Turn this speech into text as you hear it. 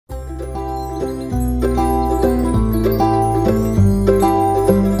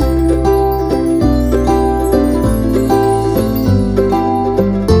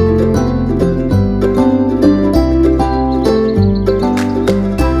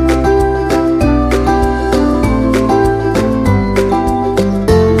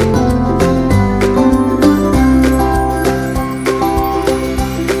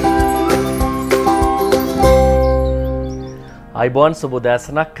අයිබෝන් සුබ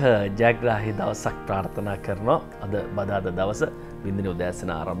උදෑසනක් ජයග්‍රාහී දවසක් ප්‍රාර්ථනා කරනවා. අද බදාද දවස බින්දින උදෑසන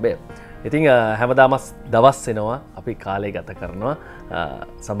ආරම්භය. ඉතින් හැමදාම දවස් එනවා අපි කාලය ගත කරනවා.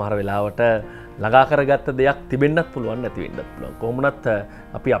 සමහර වෙලාවට ළඟා කරගත්ත දෙයක් තිබෙන්නත් පුළුවන් නැති වෙන්නත් පුළුවන්. කොහොමුණත්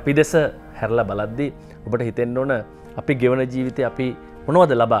අපි දෙස හැරලා බලද්දී ඔබට හිතෙන්න ඕන අපි ගෙවන ජීවිතේ අපි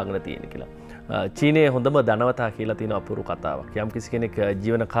මොනවද ලබාගෙන තියෙන්නේ කියලා. චීනයේ හොඳම ධනවතා කියලා තියෙන අපූර්ව කතාවක්. යම් කිසි කෙනෙක්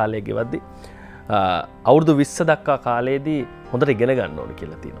ජීවන කාලය ගෙවද්දී අවුරුදු 20 දක්වා කාලයේදී හොඳට ඉගෙන ගන්න ඕන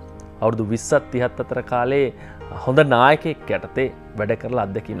කියලා තියෙනවා. අවුරුදු 20ත් 30ත් අතර කාලේ හොඳ නායකයෙක් යටතේ වැඩ කරලා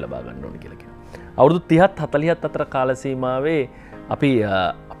අත්දැකීම් ලබා ගන්න ඕන කියලා කියනවා. අවුරුදු 30ත් 40ත් අතර කාල සීමාවේ අපි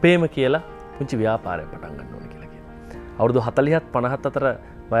අපේම කියලා පුංචි ව්‍යාපාරයක් පටන් ගන්න ඕන කියලා කියනවා. අවුරුදු 40ත් 50ත් අතර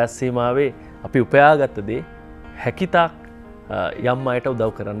වයස් සීමාවේ අපි උපයාගත්ත දේ හැකිතාක් යම් අයට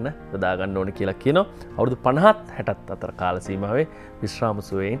උදව් කරන්න යොදා ගන්න ඕන කියලා කියනවා. අවුරුදු 50ත් 60ත් අතර කාල සීමාවේ විශ්‍රාම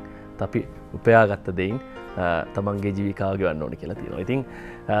සුවයෙන් අපි උපයාගත්ත දෙයින් තමන්ගේ ජීවිකාව ගෙවන්න ඕන කියලා තියෙනවා. ඉතින්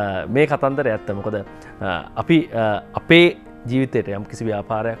මේ කතන්දරය ඇත්ත. මොකද අපි අපේ ජීවිතයට යම් කිසි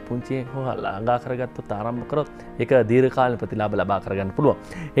ව්‍යාපාරයක් පුංචියෙන් හෝ ළඟා කරගත්තොත් ආරම්භ කරොත් ඒක දීර්ඝකාලීන ප්‍රතිලාභ ලබා කරගන්න පුළුවන්.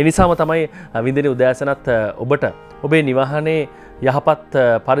 ඒ නිසාම තමයි වින්දින උදෑසනත් ඔබට ඔබේ නිවහනේ යහපත්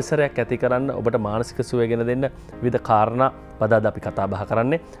පරිසරයක් ඇති කරන්න ඔබට මානසික සුවය ගෙන දෙන්න විවිධ කාරණා බදාද අපි කතා බහ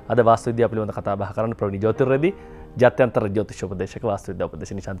කරන්නේ. අද වාස්තු විද්‍යාව පිළිබඳ කතා බහ කරන්න ප්‍රවීණ ජ්‍යොතිර්වේදී ජාත්‍යන්තර ජ්‍යොතිෂ උපදේශක වාස්තු විද්‍යා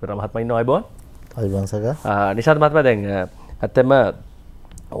උපදේශක නිශාන්ත පෙරේරා මහත්මයා ඉන්නවා. අයබෝන්. අයබෝන් සගා. නිශාන්ත මහත්මයා දැන් ඇත්තම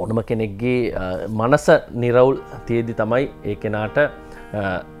ඕනම කෙනෙක්ගේ මනස නිරවුල් තියේදී තමයි ඒ කෙනාට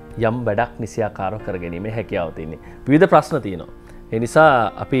යම් වැඩක් නිසියාකාරව කරගැනීමේ හැකියාව තියෙන්නේ. විවිධ ප්‍රශ්න තියෙනවා. ඒ නිසා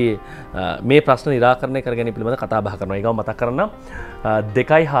අපි මේ ප්‍රශ්න නිරාකරණය කර ගැනීම පිළිබඳව කතා බහ කරනවා. ඒකම මතක් කරන්න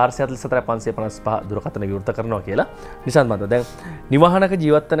 2.445 දුරකථන විවෘත කරනවා කියලා. නිසාත් මත දැන් නිවහනක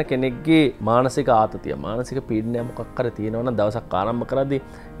ජීවත් වෙන කෙනෙක්ගේ මානසික ආතතිය, මානසික පීඩනය මොකක් කර තියෙනවා නම් දවසක් ආරම්භ කරද්දී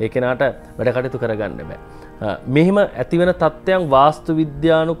ඒ කෙනාට වැඩ කටයුතු කරගන්න බෑ. මෙහිම ඇතිවෙන තත්ත්වයන් වාස්තු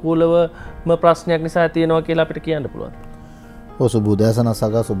විද්‍යානුකූලවම ප්‍රශ්නයක් නිසා තියෙනවා කියලා අපිට කියන්න පුළුවන්. සුබ උදෑසනක්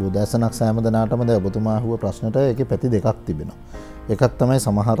සගා. සුබ උදෑසනක් සෑම දිනාටම දැන් ඔබතුමා අහුව ප්‍රශ්නට ඒකේ පැති දෙකක් තිබෙනවා. එකක් තමයි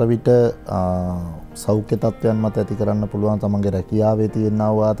සමහර විට සෞඛ්‍ය තත්ත්වයන් මත ඇති කරන්න පුළුවන් තමන්ගේ රැකියාවේ තියෙන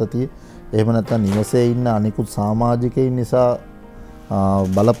ආතතිය. එහෙම නැත්නම් නිවසේ ඉන්න අනිකුත් සමාජිකයින් නිසා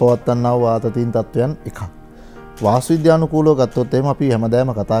බලපවත්වන්නා වූ ආතතීන් තත්ත්වයන් එකක්. වාස්තු විද්‍යානුකූලව ගත්තොත් එහෙම අපි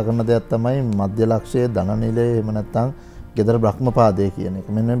හැමදාම කතා කරන දෙයක් තමයි මධ්‍ය ලක්ෂයේ ධන නිලය එහෙම නැත්නම් ගෙදර බ්‍රහ්මපාදයේ කියන එක.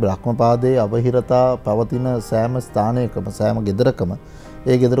 මෙන්න මේ බ්‍රහ්මපාදයේ අවහිරතා පවතින සෑම ස්ථානයකම සෑම ගෙදරකම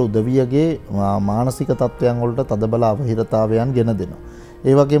ඒ ගෙදර උදවියගේ මානසික තත්ත්වයන් වලට තදබල අවහිරතාවයන් ගෙන දෙනවා.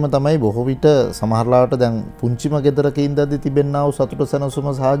 ඒ වගේම තමයි බොහෝ විට සමහරලාට දැන් පුංචිම ගෙදරක ඉඳද්දි තිබෙනා වූ සතුට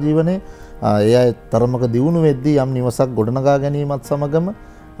සැනසුම සහජීවනයේ ඒ අය තරමක දියුණු වෙද්දී යම් නිවසක් ගොඩනගා ගැනීමත් සමගම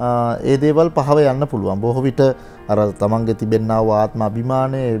ඒ දේවල් පහව යන්න පුළුවන්. බොහෝ විට අර තමන්ගේ තිබෙනා වූ ආත්ම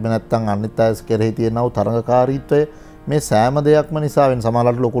අභිමානය එහෙම නැත්නම් අනිත් අය කෙරෙහි තියෙනා වූ තරඟකාරීත්වය මේ සෑම දෙයක්ම නිසා වෙන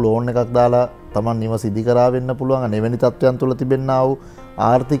සමහරවිට ලොකු ලෝන් එකක් දාලා තමන් නිවස ඉදි කරා වෙන්න පුළුවන්. එවැනි තත්ත්වයන් තුළ තිබෙනා වූ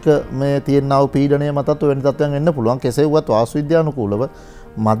ආර්ථික මේ තියෙනා වූ පීඩනය මතත් වෙන තත්ත්වයන් වෙන්න පුළුවන්. කෙසේ වුවත් වාස්තු විද්‍යානුකූලව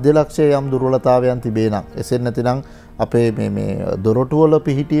මධ්‍ය ලක්ෂයේ යම් දුර්වලතාවයන් තිබේ නම් එසේ නැතිනම් අපේ මේ දොරටු වල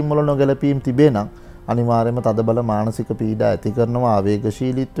පිහිටීම් වල නොගැලපීම් තිබේ නම් අනිවාර්යයෙන්ම තදබල මානසික පීඩා ඇති කරනවා.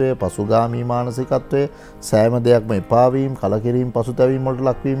 ආවේගශීලීත්වය, පසුගාමී මානසිකත්වය, සෑම දෙයක්ම එපා වීම, කලකිරීම, පසුතැවීම වලට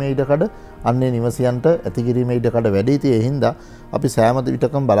ලක්වීමේ ඉඩකඩ අන්නේ නිවසියන්ට ඇති කිරීමේ ඉඩකඩ වැඩි. ඉතින් ඒ හින්දා අපි සෑම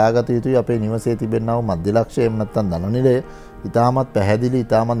විටකම බලාගත යුතුයි අපේ නිවසේ තිබෙනා වූ මධ්‍ය ලක්ෂය එහෙම නැත්නම් ධන නිලය ඉතාමත් පැහැදිලි,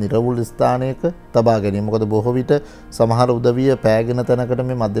 ඉතාමත් නිර්වුල් ස්ථානයක තබා ගැනීම. මොකද බොහෝ විට සමහර උදවිය පෑගෙන තැනකට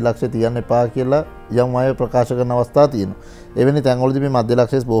මේ මධ්‍ය ලක්ෂය තියන්න එපා කියලා යම් අය ප්‍රකාශ කරන අවස්ථා තියෙනවා. එවැනි තැන්වලදී මේ මධ්‍ය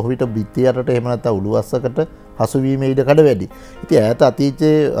ලක්ෂයේ බොහෝ විට බිත්ති යටට එහෙම නැත්නම් උළුවස්සකට හසු වීමේ ඉඩකඩ වැඩි. ඉතින් ඈත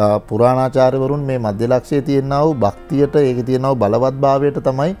අතීතයේ පුරාණාචාර්යවරුන් මේ මධ්‍ය ලක්ෂයේ තියෙනා වූ භක්තියට, ඒකේ තියෙනා වූ බලවත්භාවයට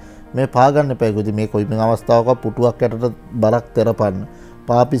තමයි මේ පාගන්න එපා. ඉතින් මේ කොයි අවස්ථාවක පුටුවක් යටට බරක් තෙරපන්න,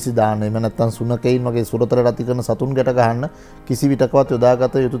 පාපිසි දාන්න, එහෙම නැත්නම් සුනකයින් වගේ සුරතර රති කරන සතුන් ගැට ගහන්න කිසි විටකවත්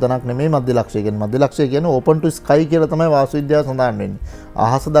යොදාගත යුතු තැනක් නෙමෙයි මධ්‍ය ලක්ෂය කියන්නේ. මධ්‍ය ලක්ෂය කියන්නේ ඕපන් ටු ස්කයි කියලා තමයි වාස්තු විද්‍යාව සඳහන් වෙන්නේ.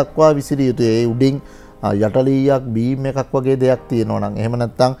 අහස දක්වා විසිරිය යුතුයි. ඒ උඩින් යටලීයක් බීම් එකක් වගේ දෙයක් තියෙනවා නම්, එහෙම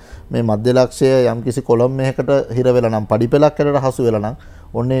නැත්නම් මේ මධ්‍ය ලක්ෂය යම්කිසි කොළම් එකකට හිර වෙලා නම්, පඩිපෙලක් යටට හසු වෙලා නම්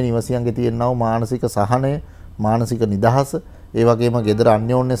ඔන්නේ නිවසියන්ගේ තියෙනා වූ මානසික සහනය, මානසික නිදහස, ඒ වගේම ගෙදර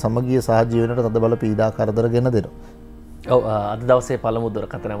අන්‍යෝන්‍ය සමගිය සහජීවනයට තදබල පීඩා කරදර ගෙන දෙනවා. ඔව් අද දවසේ පළමු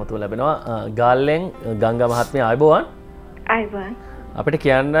දුරකථන අමතුව ලැබෙනවා. ගාල්ලෙන් ගංගා මහත්මිය අයබෝවන්. අයබෝවන්. අපිට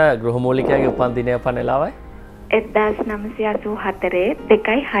කියන්න ගෘහමූලිකයාගේ උපන් දිනය පන වෙලාවයි? 1984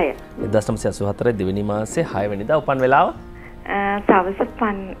 2/6. 1984 දෙවෙනි මාසේ 6 වෙනිදා උපන් වෙලාව? සවස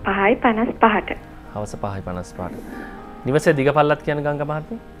 5:55ට. හවස 5:55ට. නිවසේ දිග පල්ලත් කියන ගංගා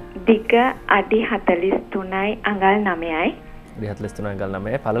මහත්මිය? දිග අඩි 43යි අඟල් 9යි. අඩි 43යි අඟල්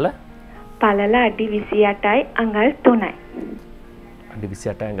 9යි. පළල? පළල අඩි 28යි අඟල් 3යි. අඩි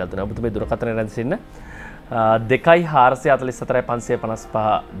 28 අංගල් තුන. ඔබතුමී දුරකථනය රැඳෙන්න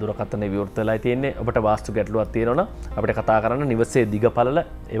 2.444.555 දුරකථනය විවෘත වෙලා තියෙන්නේ. ඔබට වාස්තු ගැටලුවක් තියෙනවනම් අපිට කතා කරන්න නිවසේ දිගපළල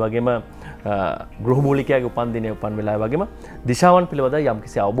ඒ වගේම ගෘහමූලිකයාගේ උපන්දිනයේ උපන් වෙලාව වගේම දිශාවන් පිළිබඳ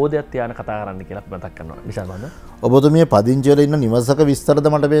යම්කිසි අවබෝධයක් තියාන කතා කරන්න කියලා අපි මතක් කරනවා. නිශාන් මන්ද. ඔබතුමිය පදිංචි වෙලා ඉන්න නිවසක විස්තරද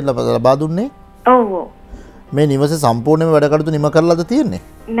මට මේ ලබා දුන්නේ? ඔව්. මේ නිවසේ සම්පූර්ණයෙන්ම වැඩ කටයුතු නිම කරලාද තියෙන්නේ?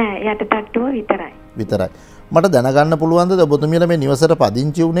 නෑ යටටට්ටුව විතරයි. විතරයි. මට දැනගන්න පුළුවන්ද ඔබතුමියලා මේ නිවසට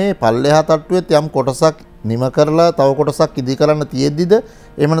පදිංචි වුණේ පල්ලෙහා තට්ටුවෙත් යම් කොටසක් නිම කරලා තව කොටසක් ඉදි කරන්න තියෙද්දිද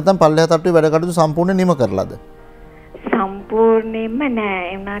එහෙම නැත්නම් පල්ලෙහා තට්ටුවේ වැඩ කටයුතු සම්පූර්ණයෙන් නිම කරලාද? සම්පූර්ණයෙන්ම නෑ.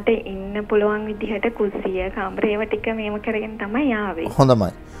 ඒ වුණාට ඉන්න පුළුවන් විදිහට කුස්සිය කාමරේ ඒවා ටික මේව කරගෙන තමයි ආවේ. හොඳයි.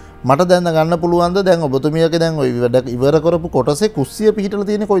 මට දැන් ගන්න පුළුවන්ද දැන් ඔබතුමියගේ දැන් ওই වැඩ ඉවර කරපු කොටසේ කුස්සිය පිහිටලා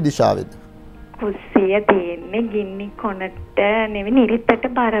තියෙන්නේ කොයි දිශාවෙද? කුස්සිය තියෙන්නේ ගින්නි කොනට නෙවෙයි නිරිත්තට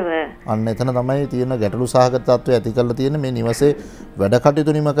බරව. අන්න එතන තමයි තියෙන ගැටලු සහගත තත්ත්වය ඇති කරලා තියෙන්නේ මේ නිවසේ වැඩ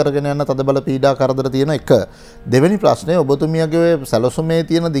කටයුතු නිම කරගෙන යන තදබල පීඩා කරදර තියෙන එක. දෙවෙනි ප්‍රශ්නේ ඔබතුමියගේ ඔය සැලසුමේ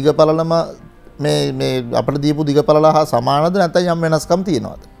තියෙන දිගපළලම මේ අපිට දීපු දිගපළල හා සමානද නැත්නම් යම් වෙනස්කම්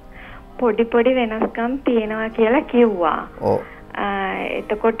තියෙනවද? පොඩි වෙනස්කම් තියෙනවා කියලා කිව්වා. ඔව්.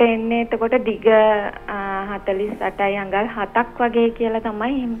 එතකොට දිග 48යි අඟල් 7ක් වගේ කියලා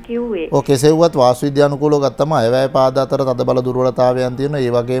තමයි එහෙම කිව්වේ. ඔව් කෙසේ වුවත් වාස්තු විද්‍යානුකූලව ගත්තම අයවැය පාද අතර තදබල දුර්වලතාවයන් තියෙනවා.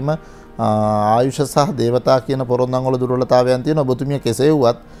 ඒ වගේම ආයුෂ සහ දේවතා කියන පොරොන්දම් වල දුර්වලතාවයන් තියෙනවා. ඔබතුමිය කෙසේ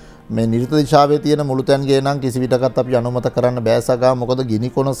වුවත් මේ නිර්ත දිශාවේ තියෙන මුළු තැන්ගේ නම් කිසි විටකත් අපි අනුමත කරන්න බෑ සගා. මොකද ගිනි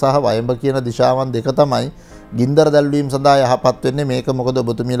කොන සහ වයඹ කියන දිශාවන් දෙක තමයි ගින්දර දැල්වීම සඳහා යහපත් වෙන්නේ. මේක මොකද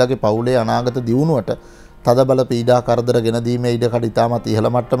ඔබතුමියලාගේ පවුලේ අනාගත දියුණුවට තදබල පීඩා කරදර ගෙන දීමේ ඉඩකඩ ඉතාමත් ඉහළ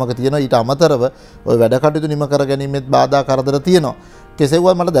මට්ටමක තියෙනවා. ඊට අමතරව ওই වැඩ කටයුතු නිම කර ගැනීමෙත් බාධා කරදර තියෙනවා. කෙසේ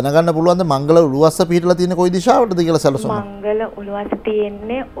වුවත් මට දැනගන්න පුළුවන්ද මංගල උළුවස්ස පිහිටලා තියෙන කොයි දිශාවටද කියලා සැලසුම? මංගල උළුවස්ස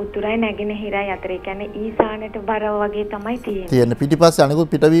තියෙන්නේ උතුරයි නැගෙනහිරයි අතර. ඒ කියන්නේ ඊසානට බර වගේ තමයි තියෙන්නේ. පිටිපස්සේ අනිකුත්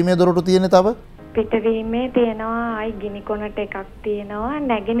පිටවීමේ දොරටු තියෙන්නේ තව? පිටවීමේ තියෙනවා ආයි ගිනි කොනට එකක් තියෙනවා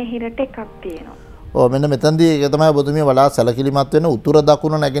නැගෙනහිරට එකක් තියෙනවා. ඔව් මෙන්න මෙතනදී ඒක තමයි ඔබතුමිය වඩාත් සැලකිලිමත් වෙන උතුර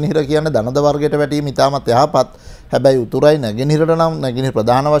දකුණ නැගෙනහිර කියන්නේ දනද වර්ගයට වැටීම ඉතාමත් යහපත්. හැබැයි උතුරයි නැගෙනහිරට නම් නැගෙනහිර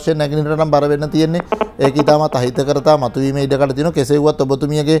ප්‍රධාන වශයෙන් නැගෙනහිරට නම් බර වෙන්න තියෙන්නේ. ඒක ඉතාමත් අහිතකරතා මතුවීමේ ඉඩකඩ තියෙනවා. කෙසේ වුවත්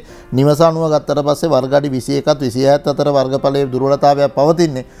ඔබතුමියගේ නිවස අනුව ගත්තට පස්සේ වර්ග අඩි 21ත් 27ත් අතර වර්ගඵලයේ දුර්වලතාවයක්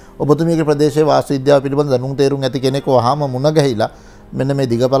පවතින්නේ. ඔබතුමියගේ ප්‍රදේශයේ වාස්තු විද්‍යාව පිළිබඳ දැනුම් තේරුම් ඇති කෙනෙක් වහාම මුණ ගැහිලා මෙන්න මේ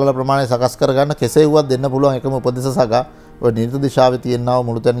දිගපළල ප්‍රමාණය සකස් කරගන්න කෙසේ වුවත් දෙන්න පුළුවන් එකම උපදෙස සගා ඔය නිර්ත දිශාවේ තියෙනා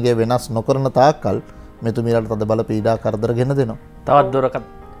මුළු තැන්ගේ වෙනස් නොකරන තාක්කල් මෙතුමියලට තද බල පීඩා කරදර ගෙන දෙනවා. තවත් දුරකථන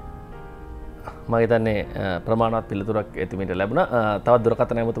මම හිතන්නේ ප්‍රමාණවත් පිළිතුරක් එතුමියට ලැබුණා. තවත්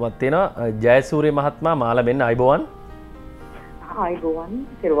දුරකථන ඇමතුමක් තියෙනවා. ජයසූරිය මහත්මයා මාළඹෙන් අයබෝවන්. අයබෝවන්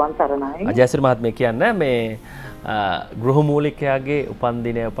සිරුවන් සරණයි. ජයසූරිය මහත්මිය කියන්නේ මේ ගෘහමූලිකයාගේ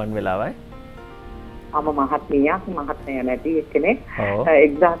උපන්දිනය උපන් වෙලාවයි. මහත්මයා නැති කෙනෙක්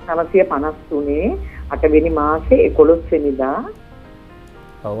 1953 8 මාසේ 11 වෙනිදා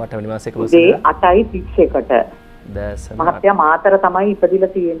 8 මාසේ 11 8:31ට මහත්මයා මාතර තමයි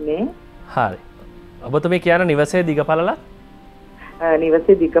ඉපදිලා තියෙන්නේ. හරි. ඔබතුමී කියන නිවසේ දිගපළල?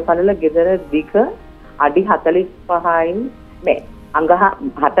 නිවසේ දිගපළල ගෙදර දිග අඩි 45යි මේ අංග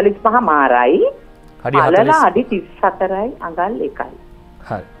 45 මාරයි. පළල අඩි 34යි අඟල් 1යි.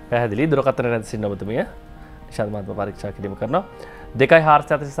 හරි. පැහැදිලි. දුරකථන රැඳෙන්න ඔබතුමිය ශාන්ත මහත්මයා පරීක්ෂා කිරීම කරනවා.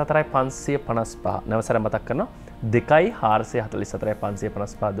 2.444.555 නැවසර මතක් කරනවා.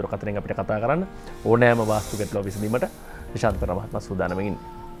 2.444.555 දුරකථනයෙන් අපිට කතා කරන්න ඕනෑම වාස්තු ගැටලුව විසඳීමට ශාන්ත මහත්මයා සූදානම් ඉන්නේ.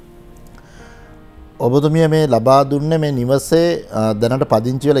 ඔබතුමිය මේ ලබා දුන්නේ මේ නිවසේ දැනට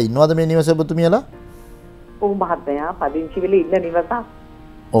පදිංචි වෙලා ඉන්නවද මේ නිවසේ ඔබතුමියලා? ඔව් මහත්මයා පදිංචි වෙලා ඉන්න නිවසක්.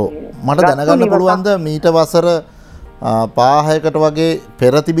 ඔව් මට දැනගන්න පුළුවන්ද මීට වසර 5-6කට වගේ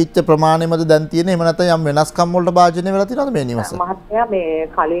පෙර තිබිච්ච ප්‍රමාණයමද දැන් තියෙන්නේ? එහෙම නැත්නම් යම් වෙනස්කම් වලට භාජනය වෙලා තියෙනවද මේ නිවස? මහත්මයා මේ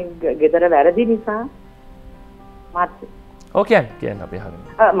කලින් ගෙදර වැරදි නිසා කියන්න අපි අහගෙන.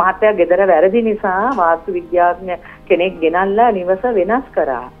 මහත්තයා ගෙදර වැරදි නිසා වාස්තු විද්‍යාඥ කෙනෙක් ගෙනල්ලා නිවස වෙනස්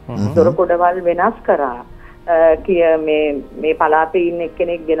කරා. දොර කොටවල් වෙනස් කරා. මේ පළාතේ ඉන්න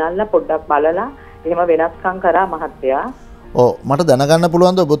කෙනෙක් ගෙනල්ලා පොඩ්ඩක් බලලා එහෙම වෙනස්කම් කරා මහත්තයා. ඔව් මට දැනගන්න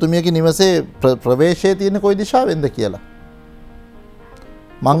පුළුවන්ද ඔබතුමියගේ නිවසේ ප්‍රවේශයේ තියෙන කොයි දිශාවෙන්ද කියලා?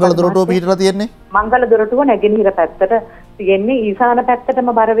 මංගල දොරටුව පිටලා තියෙන්නේ? මංගල දොරටුව නැගෙනහිර පැත්තට තියෙන්නේ. ඊසාන පැත්තටම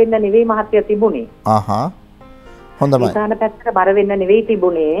බර වෙන්න නෙවෙයි මහත්තයා තිබුණේ. හොඳයි. ඊසාන පැත්තට බර වෙන්න නෙවෙයි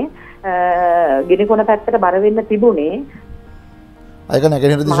තිබුණේ. ගිනිකොන පැත්තට බර වෙන්න තිබුණේ. ඒක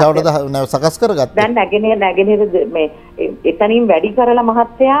නැගෙනහිර දිශාවට සකස් කරගත්තා. දැන් නැගෙනහිර මේ එතනින් වැඩි කරලා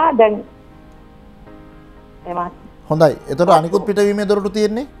මහත්තයා දැන් හොඳයි. එතකොට අනිකුත් පිටවීමේ දොරටු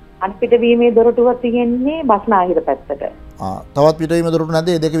තියෙන්නේ? අනිත් පිටවීමේ දොරටුව තියෙන්නේ බස්නාහිර පැත්තට. තවත් පිටවීමේ දොරටු නැද්ද?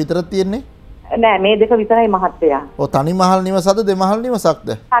 ඒ දෙක විතරක් තියෙන්නේ? නෑ මේ දෙක විතරයි මහත්තයා. ඔව් තනි මහල් නිවසද දෙමහල් නිවසක්ද?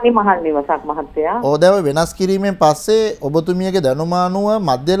 තනි මහල් නිවසක් මහත්තයා. ඔව් දැන් වෙනස් කිරීමෙන් පස්සේ ඔබතුමියගේ දැනුම අනුව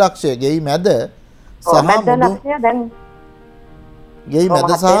මධ්‍ය ලක්ෂය ගෙයි මැද සහ මැද ලක්ෂය දැන් ගෙයි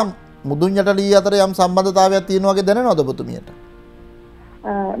මැද සහ මුදුන් යටලී අතර යම් සම්බන්ධතාවයක් තියෙනවා වගේ දැනෙනවද ඔබතුමියට?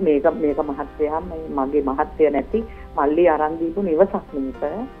 මේක මහත්තයා මගේ මහත්තය නැති මල්ලි අරන් දීපු නිවසක් මේක.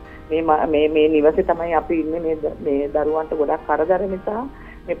 මේ නිවසේ තමයි අපි ඉන්නේ මේ දරුවන්ට ගොඩක් කරදර නිසා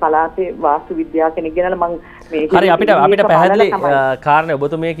මේ පළාතේ වාස්තු විද්‍යාව කෙනෙක් ගෙනලා මම මේ හරි අපිට පැහැදිලි කාරණේ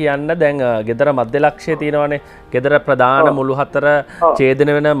ඔබතුමිය කියන්න දැන් ගෙදර මධ්‍ය ලක්ෂයේ තියෙනවානේ ගෙදර ප්‍රධාන මුළු හතර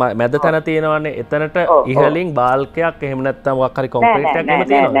ඡේදන වෙන මැද තැන තියෙනවානේ එතනට ඉහළින් බාල්කයක් එහෙම නැත්නම් මොකක් හරි කොන්ක්‍රීට් එකක් එහෙම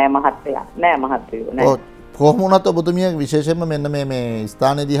තියෙනවද? නෑ මහත්තයෝ කොහොම වුණත් ඔබතුමිය විශේෂයෙන්ම මෙන්න මේ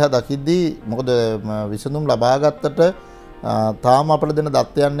ස්ථානයේ දිහා දකිද්දී මොකද විසඳුම් ලබා ගත්තට තාම අපිට දෙන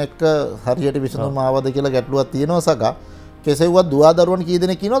දත්තයන් එක්ක හරියට විසඳුම් ආවද කියලා ගැටලුවක් තියෙනවා සගා. කෙසේ වුවත් දුවා දරුවන් කී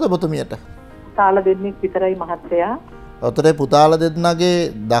දෙනෙක් ඉන්නවද ඔබතුමියට? පුතාලා දෙන්නෙක් විතරයි මහත්තයා. ඔතරේ පුතාලා දෙන්නගේ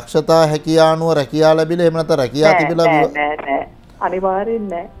දක්ෂතා හැකියාව අනුව රැකියාව ලැබිලා එහෙම නැත්නම් රැකියාව තිබිලා නෑ අනිවාර්යෙන්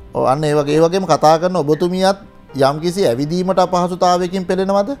නෑ. ඔව් අන්න ඒ වගේම කතා කරන ඔබතුමියත් යම්කිසි ඇවිදීමට අපහසුතාවයකින්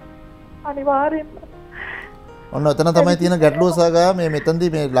පෙළෙනවද? අනිවාර්යෙන්ම. ඔන්න එතන තමයි තියෙන ගැටලුව සගා මේ මෙතනදී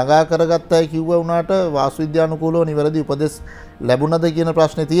මේ ළඟා කරගත්තයි කිව්වා වුණාට වාස්තු විද්‍යානුකූලව නිවැරදි උපදෙස් ලැබුණද කියන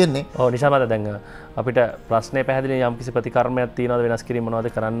ප්‍රශ්නේ තියෙන්නේ. ඔව් නිසාමද දැන් අපිට ප්‍රශ්නේ පැහැදිලි යම්කිසි ප්‍රතිකර්මයක් තියෙනවද වෙනස් කිරීම මොනවද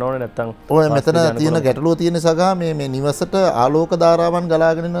කරන්න ඕනේ නැත්නම් ඔය මෙතන තියෙන ගැටලුව තියෙන සගා මේ නිවසට ආලෝක ධාරාවන්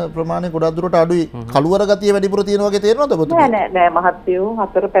ගලාගෙන යන ප්‍රමාණය ගොඩක් දුරට අඩුයි. කළුවර ගතිය වැඩිපුර තියෙන වගේ තේරෙනවද ඔබතුමා? නෑ මහත්තයෝ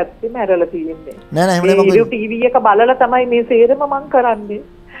හතර පැත්තෙම ඇරලා තියෙන්නේ. නෑ එහෙම නෙමෙයි. මේ ටීවී එක බලලා තමයි මේ සේරම මං කරන්නේ.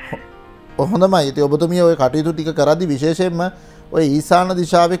 හොඳමයි. ඉතින් ඔබතුමිය ඔය කටයුතු ටික කරද්දි විශේෂයෙන්ම ඔය ඊසාන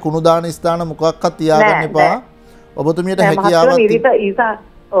දිශාවේ කුණු දාන ස්ථාන මොකක්වත් තියාගන්න එපා. ඔබතුමියට හැකියාවක්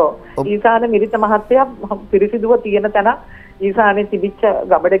ඊසාන මිරිත මහත්තයා පිරිසිදුව තියෙන තැන ඊසානේ තිබිච්ච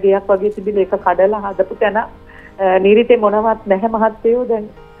ගබඩ ගෙයක් වගේ තිබිලා ඒක කඩලා හදපු තැන නිරිතේ මොනවත් නැහැ මහත්තයෝ. දැන්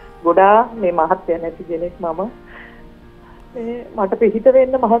ගොඩාක් මේ මහත්තයා නැති කෙනෙක් මම මට පිහිට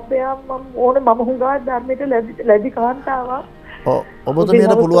වෙන්න මහත්තයා මම හුඟා ධර්මයට ලැබි කාන්තාවක්.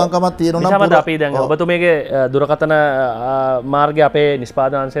 ඔබතුමියට පුළුවන්කමක් තියෙනවා නම් නිසාමද අපි දැන් ඔබතුමියගේ දුරකථන මාර්ගය අපේ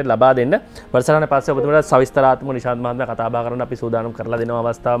නිෂ්පාදනාංශයට ලබා දෙන්න. වර්ෂාරණ පස්සේ ඔබතුමියට සවිස්තරාත්මක නිශාන්ත මහත්මයා කතා බහ කරන්න අපි සූදානම් කරලා දෙනවා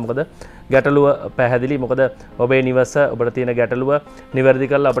අවස්ථාව. මොකද ගැටලුව පැහැදිලි. මොකද ඔබේ නිවස ඔබට තියෙන ගැටලුව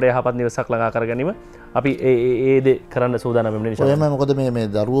නිවැරදි කරලා අපේ යහපත් නිවසක් ළඟා කර ගැනීම අපි ඒ දේ කරන්න සූදානම් වෙන්නේ නිශාන්ත. එහෙමයි. මොකද මේ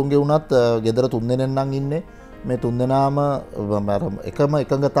දරුවෝන්ගේ වුණත් ගෙදර 3 දෙනෙක් නම් ඉන්නේ. මේ 3 දෙනාම එකම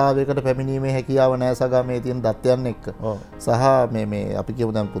එකඟතාවයකට පැමිණීමේ හැකියාව නැහැ සගා මේ තියෙන දත්තයන් එක්ක. සහ මේ අපි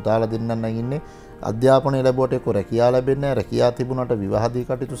කියමු දැන් පුතාලා දෙන්නන් ඉන්නේ අධ්‍යාපනය ලැබුවට එක්ක රැකියාව ලැබෙන්නේ නැහැ. රැකියාව තිබුණාට විවාහදී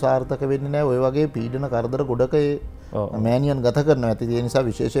කටයුතු සාර්ථක වෙන්නේ නැහැ. ඔය වගේ පීඩන කරදර ගොඩක මෑනියන් ගත කරනවා. ඒ නිසා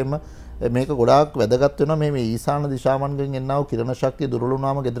විශේෂයෙන්ම මේක ගොඩාක් වැදගත් වෙනවා. මේ ඊසාන දිශාමන්ගෙන් එන්නා වූ කිරණ ශක්තිය දුර්වල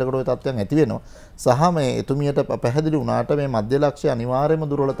වුණාම ගෙදරකට ওই තත්ත්වයන් ඇති වෙනවා. සහ මේ එතුමියට පැහැදිලි වුණාට මේ මධ්‍ය ලක්ෂ්‍ය අනිවාර්යයෙන්ම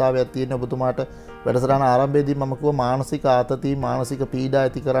දුර්වලතාවයක් තියෙන ඔබතුමාට වැඩසටහන ආරම්භයේදී මම කිව්වා මානසික ආතති මානසික පීඩා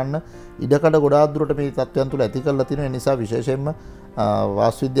ඇති කරන්න ඉඩකඩ ගොඩාක් දුරට මේ තත්ත්වයන් තුල ඇති කරලා තියෙනවා. ඒ නිසා විශේෂයෙන්ම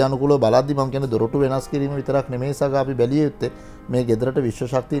වාස්තු විද්‍යානුකූලව බලද්දි මම කියන්නේ දොරටු වෙනස් කිරීම විතරක් නෙමෙයි සගා අපි බැලිය යුත්තේ මේ ගෙදරට විශ්ව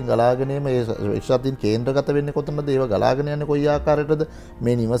ශක්තියින් ගලාගෙන එීම ඒ විශ්ව ශක්තියින් කේන්ද්‍රගත වෙන්නේ කොතනද ඒව ගලාගෙන යන්නේ කොයි ආකාරයටද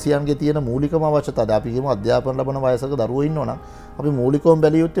මේ නිවසියන්ගේ තියෙන මූලිකම අවශ්‍යතාවය අපි කියමු අධ්‍යාපන ලබන වයසක දරුවෝ ඉන්නවනම් අපි මූලිකවම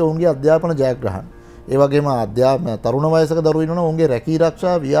බැලිය යුත්තේ ඔවුන්ගේ අධ්‍යාපන ජයග්‍රහණ ඒ වගේම තරුණ වයසක දරුවෝ ඉන්නවනම් ඔවුන්ගේ රැකී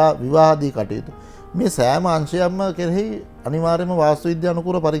ආරක්ෂා විවාහදී කටයුතු මේ සෑම අංශයක්ම කෙරෙහි අනිවාර්යයෙන්ම වාස්තු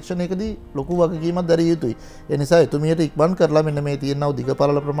විද්‍යානුකූල පරීක්ෂණයකදී ලොකු වගකීමක් දැරිය යුතුයි. ඒ නිසා එතුමියට ඉක්මන් කරලා මෙන්න මේ තියෙනව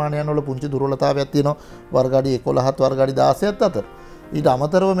දිගපළල ප්‍රමාණයන් වල පුංචි දුර්වලතාවයක් තියෙනවා. වර්ග අඩි 11ත් වර්ග අඩි 16ත් අතර. ඊට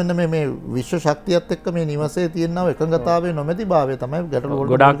අමතරව මෙන්න මේ විශ්ව ශක්තියත් එක්ක මේ නිවසේ තියෙනව එකඟතාවයේ නොමැති භාවය තමයි ගැටලුව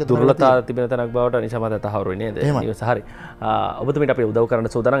වලට ගොඩාක් දුර්වලතාව තිබෙන තැනක් බවට නිසාමද තහවුරු නේද? නිවස හරි. ඔබතුමීට අපි උදව්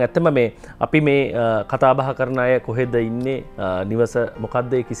කරන්න සූදානම්. ඇත්තම මේ අපි මේ කතා බහ කරන අය කොහෙද ඉන්නේ නිවස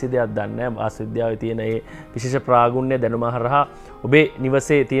මොකද්ද කිසි දෙයක් දන්නේ නැහැ. වාස්තු විද්‍යාවේ තියෙන මේ විශේෂ ප්‍රාගුණ්‍ය දැනුම හරහා ඔබේ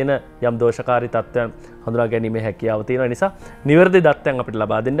නිවසේ තියෙන යම් දෝෂකාරී තත්ත්වයන් හඳුනා ගැනීමේ හැකියාව තියෙන නිසා නිවැරදි දත්තයන් අපිට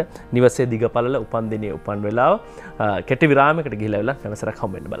ලබා දෙන්න නිවසේ දිගපළල උපන් දිනේ උපන් වෙලාව කෙටි විරාමයකට ගිහිල්ලා නැවසරක්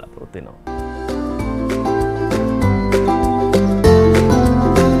හම්බ වෙන්න බලාපොරොත්තු වෙනවා.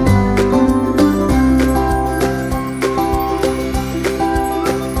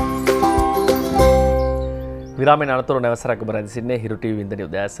 විරාමයෙන් අනතුරු නැවසරක් ඔබ රැඳී සිටින්නේ හිරු ටීවී වින්දනීය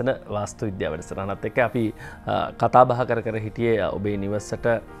උදෑසන වාස්තු විද්‍යාව වැඩසටහනත් එක්ක අපි කතා බහ කර හිටියේ ඔබේ නිවසට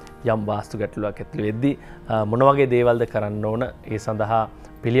යම් වාස්තු ගැටලුවක් ඇති වෙද්දී මොන වගේ දේවල්ද කරන්න ඕන ඒ සඳහා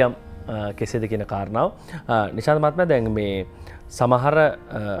පිළියම් කෙසේද කියන කාරණාව. නිශාන්ත මහත්මයා දැන් මේ සමහර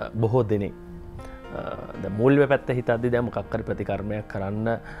බොහෝ දෙනෙක් දැන් මූල්‍ය පැත්ත හිතද්දී දැන් මොකක් හරි ප්‍රතිකර්මයක් කරන්න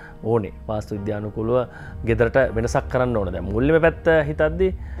ඕනේ වාස්තු විද්‍යානුකූලව ගෙදරට වෙනසක් කරන්න ඕන. දැන් මූල්‍ය පැත්ත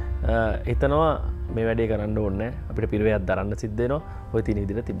හිතද්දී හිතනවා මේ වැඩේ කරන්න ඕනේ අපිට පිරිවෙයක් දරන්න සිද්ධ වෙනවා ඔය තියෙන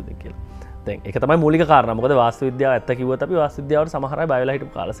විදිහට තිබුද කියලා. දැන් ඒක තමයි මූලික කාරණා. මොකද වාස්තු විද්‍යාව ඇත්ත කිව්වොත් අපි වාස්තු විද්‍යාවට සමහර අය බය වෙලා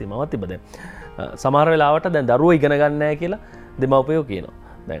හිටපු කාල සීමාවක් තිබ්බ දැන්. සමහර වෙලාවට දැන් දරුවෝ ඉගෙන ගන්න නැහැ කියලා දෙමව්පියෝ කියනවා.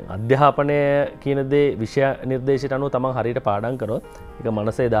 දැන් අධ්‍යාපනය කියන දේ විෂය නිර්දේශයට අනුව තමන් හරියට පාඩම් කරොත් ඒක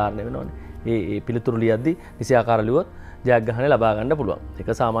මනසේ ධාරණය වෙනවනේ. ඒ පිළිතුරු ලියද්දි නිසියාකාර ලියුවොත් ජයග්‍රහණය ලබා ගන්න පුළුවන්. ඒක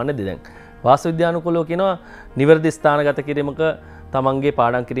සාමාන්‍ය දේ. දැන් වාස්තු විද්‍යානුකූලව කියනවා නිවැරදි ස්ථානගත කිරීමක තමන්ගේ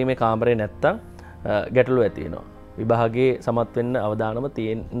පාඩම් කිරීමේ කාමරේ නැත්තම් ගැටලු ඇති වෙනවා. විභාගයේ සමත් වෙන්න අවදානම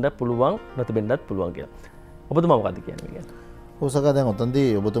තියෙන්න පුළුවන් නැතිවෙන්නත් පුළුවන් කියලා. ඔබතුමා මොකද කියන්නේ? ඔසක දැන්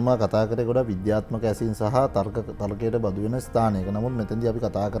ඔතනදී ඔබතුමා කතා කරේ ගොඩක් විද්‍යාත්මක ඇසින් සහ තර්කයට බදු වෙන ස්ථානයක. නමුත් මෙතනදී අපි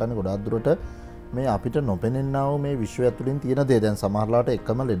කතා කරන්නේ ගොඩාක් දුරට මේ අපිට නොපෙනෙන්නා වූ මේ විශ්වය ඇතුළින් තියෙන දේ. දැන් සමහරලාට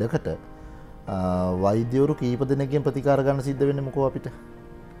එකම ලෙඩකට වෛද්‍යවරු කීප දෙනෙක්ගෙන් ප්‍රතිකාර ගන්න සිද්ධ වෙන්නේ මොකෝ අපිට?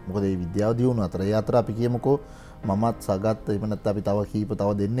 මොකද මේ විද්‍යාව දියුණු අතර ඒ අතර අපි කියමුකෝ මමත් සගත් එහෙම නැත්නම් අපි තව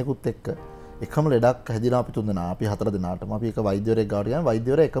දෙන්නෙකුත් එක්ක එකම ලෙඩක් හැදිලා අපි තුන් දෙනා අපි හතර දෙනාටම අපි එක වෛද්‍යවරයෙක් ගාවට ගියාම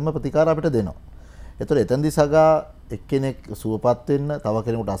වෛද්‍යවරයා එකම ප්‍රතිකාර අපිට දෙනවා. ඒතර එතෙන්දී සගා එක්කෙනෙක් සුවපත් වෙන්න, තව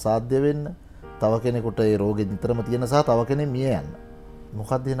කෙනෙකුට අසාධ්‍ය වෙන්න, තව කෙනෙකුට ඒ රෝගෙ නිතරම තියෙන සහ තව කෙනෙක් මිය යන්න.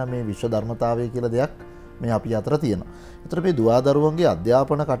 මොකක්ද එහෙනම් මේ විශ්ව ධර්මතාවය කියලා දෙයක් මේ අපි අතර තියෙනවා. ඒතර මේ දුවදරුවන්ගේ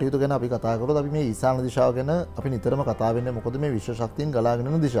අධ්‍යාපන කටයුතු ගැන අපි කතා කරොත් අපි මේ ඊශාන දිශාව ගැන අපි නිතරම කතා වෙන්නේ මොකද මේ විශ්ව ශක්තියින් ගලාගෙන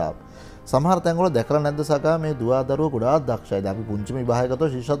යන දිශාව. සමහර තැන්වල දැකලා නැද්ද සගා මේ දුවදරුවෝ ගොඩාක් දක්ෂයි. දැන් අපි පුංචිම විභාගය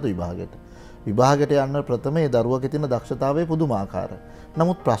ගත්තොත් ශිෂ්‍යත්ව විභාගයට. විභාගයට යන්න ප්‍රථම ඒ දරුවගේ තියෙන දක්ෂතාවය පුදුමාකාරයි.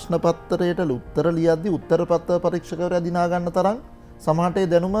 නමුත් ප්‍රශ්න පත්‍රයට උත්තර ලියද්දී උත්තර පත්‍ර පරීක්ෂකවරයා දිනා ගන්න තරම් සමහරට ඒ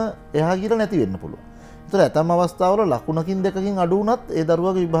දැනුම එහා ගිහලා නැති වෙන්න පුළුවන්. ඒතර ඇතම් අවස්ථාවල ලකුණකින් දෙකකින් අඩු වුණත් ඒ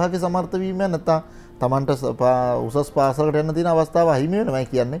දරුවගේ විභාගයේ සමර්ථ වීම නැත්නම් Tamanට උසස් පාසලකට යන්න තියෙන අවස්ථාව අහිමි වෙනවා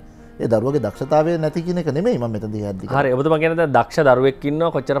කියන්නේ. ඒ දරුවගේ දක්ෂතාවය නැති කියන එක නෙමෙයි මම මෙතනදී හද්දි. හරි ඔබතුමා කියන්නේ දැන් දක්ෂ දරුවෙක්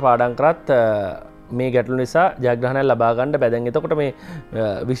ඉන්නවා කොච්චර පාඩම් කරත් මේ ගැටලු නිසා ජයග්‍රහණයක් ලබා ගන්න බෑ. දැන් එතකොට මේ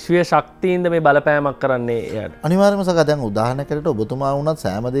විශ්වීය ශක්තියින්ද මේ බලපෑමක් කරන්නේ එයාට? අනිවාර්යයෙන්ම සකා දැන් උදාහරණයකට ඔබතුමා වුණත්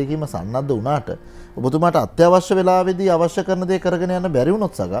සෑම දෙයකින්ම සන්නද්ධ වුණාට ඔබතුමාට අත්‍යවශ්‍ය වෙලාවෙදී අවශ්‍ය කරන දේ කරගෙන යන්න බැරි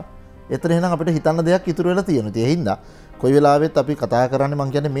වුණොත් සකා එතන එහෙනම් අපිට හිතන්න දෙයක් ඉතුරු වෙලා තියෙනවා. ඒ හින්දා කොයි වෙලාවෙත් අපි කතා කරන්නේ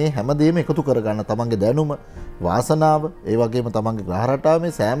මං කියන්නේ මේ හැම දෙයක්ම එකතු කරගන්න තමන්ගේ දැනුම, වාසනාව, ඒ වගේම තමන්ගේ ග්‍රහ රටාව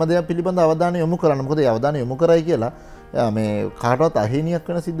මේ සෑම දෙයක් පිළිබඳ අවධානය යොමු කරන්න. මොකද ඒ අවධානය යොමු කරයි කියලා මේ කාටවත් අහිණියක්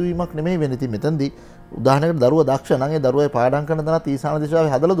වෙන සිදුවීමක් නෙමෙයි වෙන්නේ. ඉතින් මෙතනදී උදාහරණයකට දරුවා දක්ෂ නම් ඒ දරුවා පාඩම් කරන තැනත් ඊශාන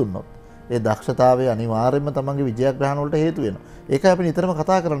දිශාවේ හදලා දුන්නොත් ඒ දක්ෂතාවය අනිවාර්යයෙන්ම තමන්ගේ විජයග්‍රහණ වලට හේතු වෙනවා. ඒකයි අපි නිතරම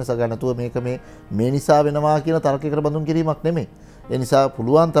කතා කරන්නේ සගා නැතුව මේක මේ නිසා වෙනවා කියන තර්කයකට බඳුන් කිරීමක් නෙමෙයි. ඒ නිසා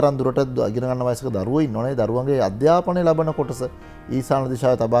පුළුවන් තරම් දුරට ඉගෙන ගන්න වයසක දරුවෝ ඉන්නෝනේ. දරුවන්ගේ අධ්‍යාපනය ලබන කොටස ඊශාන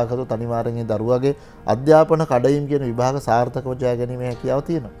දිශාවේ තබා කරොත් අනිවාර්යෙන් දරුවගේ අධ්‍යාපන කඩයිම් කියන විභාග සාර්ථකව ජය ගැනීමේ හැකියාව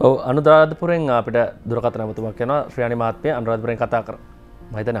තියෙනවා. ඔව් අනුරාධපුරෙන් අපිට දුරකථන ඇමතුමක් කරනවා ශ්‍රියානි මහත්මිය අනුරාධපුරෙන් කතා කර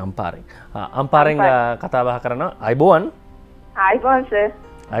මම හිතන්නේ අම්පාරෙන් කතා බහ කරනවා. අයිබෝන් සර්.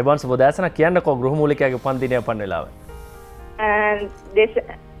 අයිබෝන් සුබෝදෑසන කියන්නකෝ ගෘහමූලිකයාගේ උපන්දිනය උපන් වෙලාව.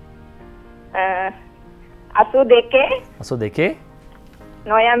 82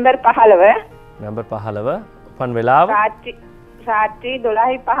 නොවැම්බර් 15 උපන් වෙලාව රාත්‍රී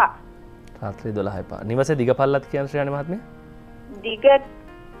 12:05. රාත්‍රී 12:05. නිවසේ දිග පල්ලත් කියන ශ්‍රේණි මහත්මිය? දිග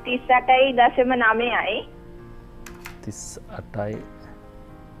 38.9යි. 38යි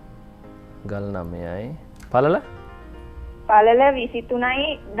ගල් 9යි. පළල? පළල 23යි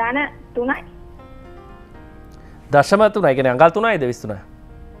ධන 3යි. දශම 3යි කියන්නේ අඟල් 3යිද 23යි?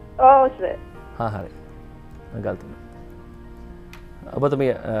 ඔව් සර්. හරි. අඟල් 3යි.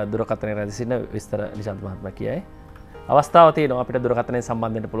 ඔබතුමිය දුරකථනයේ රැඳී සිටින විස්තර නිශාන්ත මහත්මයා කියයි. අවස්ථාව තියෙනවා අපිට දුරකථනයෙන්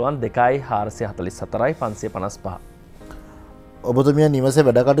සම්බන්ධ වෙන්න පුළුවන් 2.444යි 555. ඔබතුමිය නිවසේ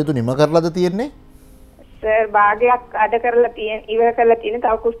වැඩ කටයුතු නිම කරලාද තියෙන්නේ? සර් භාගයක් අඩ කරලා ඉවර කරලා තියෙන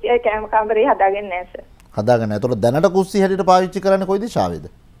තව කුස්සියයි කැම කාමරේ හදාගෙන නැහැ සර්. හදාගන්න. ඒතකොට දැනට කුස්සිය හැටියට පාවිච්චි කරන්නේ කොයි දිශාවේද?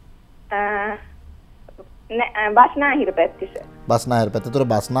 බස්නාහිර පැත්තේ සර්. බස්නාහිර පැත්ත.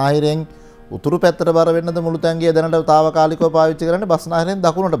 ඒතකොට බස්නාහිරෙන් උතුරු පැත්තට බර වෙන්නද මුළු තැන්ගේ දැනට తాවකාලිකව පාවිච්චි කරන්නේ බස්නාහිරෙන්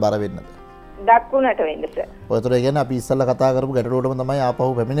දකුණට බර වෙන්නද? දකුණට වෙන්න සර්. ඔයතර කියන්නේ අපි ඉස්සල්ලා කතා කරපු ගැටලුවටම තමයි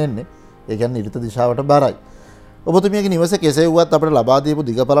ආපහු පැමිණෙන්නේ. ඒ කියන්නේ ඉරිත දිශාවට බරයි. ඔබතුමියගේ නිවස කෙසේ වුවත් අපිට ලබා දීපු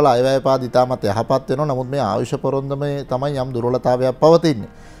දිගපළල අයවැය පාද ඉතාමත් යහපත් වෙනවා. නමුත් මේ ආයුෂ පොරොන්දමේ තමයි යම් දුර්වලතාවයක් පවතින්නේ.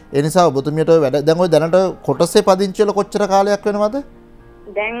 ඒ නිසා ඔබතුමියට ඔය වැඩ දැන් ඔය දැනට කොටසේ පදිංචි වෙලා කොච්චර කාලයක් වෙනවද?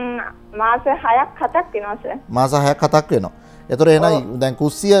 දැන් මාස 6ක් 7ක් වෙනවා සර්. මාස 6ක් 7ක් වෙනවා. ඒතර එහෙනම් දැන්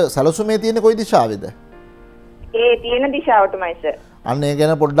කුස්සිය සැලසුමේ තියෙන්නේ කොයි දිශාවේද? ඒ තියෙන දිශාවටමයි සර්. අන්න ඒ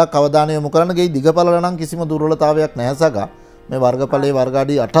ගැන පොඩ්ඩක් අවධානය යොමු කරන්න. ගෙයි දිගපළල නම් කිසිම දුර්වලතාවයක් නැහැ සගා. මේ වර්ගඵලයේ වර්ග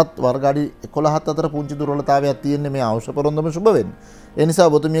අඩි 8ත් වර්ග අඩි 11ත් අතර පුංචි දුර්වලතාවයක් තියෙන්නේ මේ අවශ්‍ය පොරොන්දම සුබ වෙන්නේ. ඒ නිසා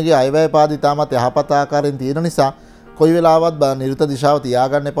ඔබතුමියගේ අයවැය පාද ඉතාමත් යහපත් ආකාරයෙන් තියෙන නිසා කොයි වෙලාවත් නිර්ත දිශාව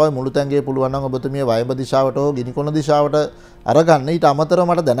තියාගන්න එපා. මුළු තැන්ගේ පුළුවන් නම් ඔබතුමිය වයඹ දිශාවට හෝ ගිනිකොන දිශාවට අරගන්න. ඊට අමතරව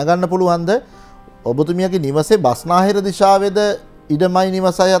මට දැනගන්න පුළුවන්ද ඔබතුමියගේ නිවසේ බස්නාහිර දිශාවේද ඉඩමයි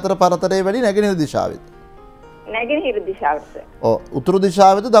නිවසයි අතර පරතරය වැඩි නැගෙනහිර දිශාවේද? නැගෙනහිර දිශාවට. ඔව් උතුරු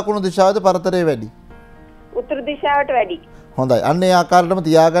දිශාවේද දකුණු දිශාවේද පරතරය වැඩි? උතුරු දිශාවට වැඩි. හොඳයි. අන්න ඒ ආකාරයටම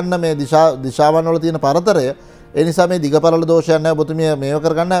තියාගන්න මේ දිශාවන් වල තියෙන පරතරය. ඒ නිසා මේ දිගපරල දෝෂයක් නැහැ. ඔබතුමිය මේව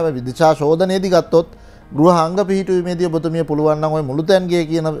කරගන්න හැම දිශා ශෝධනයේදී ගත්තොත් ගෘහාංග පිහිටුවීමේදී ඔබතුමිය පුළුවන් නම් ওই මුළු තැන්ගේ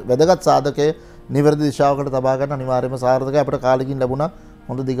කියන වැදගත් සාධකය නිවැරදි දිශාවකට තබා ගන්න අනිවාර්යයෙන්ම සාර්ථකයි. අපිට කාලෙකින් ලැබුණා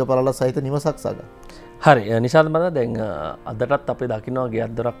හොඳ දිගපරල සහිත නිවසක් සගා. හරි නිශාන්ත මහතා දැන් අදටත් අපි දකිනවා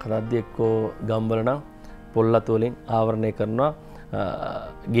ගෙයක් දොරක් හදද්දී එක්කෝ ගම්වල නම් පොල්ලතු වලින් ආවරණය කරනවා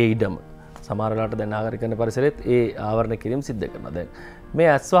ගේ ඉඩම. සමහර වෙලාවට දැන් නාගරිකයන් පරිසරෙත් ඒ ආවරණය කිරීම සිද්ධ කරනවා. දැන් මේ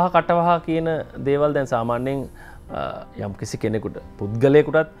ඇස්වහ කටවහ කියන දේවල් දැන් සාමාන්‍යයෙන් යම් කිසි කෙනෙකුට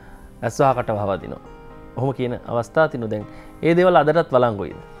පුද්ගලයෙකුටත් ඇස්වහ කටවහ වදිනවා. ඔහොම කියන අවස්ථා තිනු දැන් ඒ දේවල් අදටත්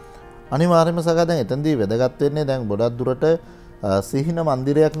වළංගුයිද? අනිවාර්යයෙන්ම සගා දැන් එතනදී වැදගත් වෙන්නේ දැන් ගොඩක් දුරට සිහින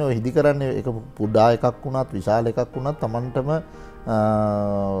මන්දිරයක් නේ හිදි කරන්නේ. ඒක පුඩා එකක් වුණත් විශාල එකක් වුණත් Tamanටම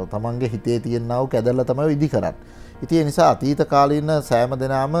තමන්ගේ හිතේ තියෙනා වූ කැදල්ල තමයි ඉදි කරන්නේ. ඉතින් ඒ නිසා අතීත කාලීන සෑම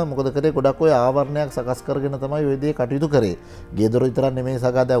දෙනාම මොකද කරේ ගොඩක් ඔය ආවරණයක් සකස් කරගෙන තමයි ඔය දේ කටයුතු කරේ. ගේදොර විතරක් නෙමෙයි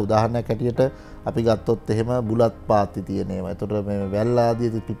සගා දැන් උදාහරණයක් හැටියට අපි ගත්තොත් එහෙම බුලත් පාත්ති තියෙන ඒවා. ඒතකොට මේ වැල්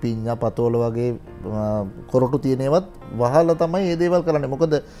ආදී පිපිඤ්ඤා පතෝල වගේ කොරටු තියෙන ඒවත් වහලා තමයි මේ දේවල් කරන්නේ.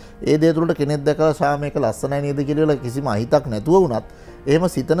 මොකද ඒ දේ තුළට කෙනෙක් දැකලා ශාමයක ලස්සනයි නේද කියලා කිසිම අහිතක් නැතුව වුණත් එහෙම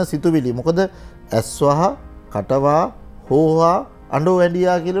සිතන සිතුවිලි. මොකද ඇස්වහ කටවා හෝහා අඬෝ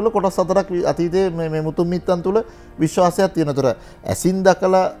වැඩියා කියලා කොටස් හතරක් අතීතයේ මේ මුතුන් මිත්තන් තුල විශ්වාසයක් තියෙන. ඒතර ඇසින්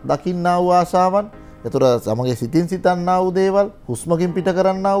දැකලා දකින්නා වූ ආශාවන්, ඒතර සමගයේ සිතින් සිතන්නා වූ දේවල්, හුස්මකින් පිට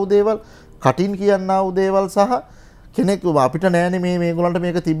කරන්නා වූ දේවල්, කටින් කියන්නා වූ දේවල් සහ කෙනෙක් අපිට නෑනේ මේගොල්ලන්ට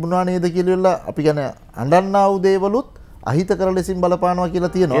මේක තිබුණා නේද කියලා අපි කියන්නේ අඬන්නා වූ දේවලුත් අහිතකර ලෙසින් බලපානවා කියලා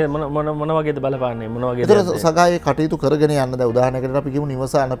තියෙනවා. මොන වගේද බලපාන්නේ? මොන වගේද? ඒතර සගායේ කටයුතු කරගෙන යන්න දැන් උදාහරණයකට අපි කියමු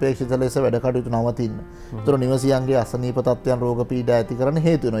නිවස අනපේක්ෂිත ලෙස වැඩ කටයුතු නවතින්න. ඒතර නිවසියන්ගේ අසනීප තත්ත්වයන් රෝග පීඩා ඇති කරන්න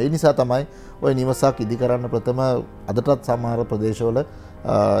හේතු වෙනවා. ඒ නිසා තමයි ওই නිවසක් ඉදි කරන්න ප්‍රථම අදටත් සමහර ප්‍රදේශවල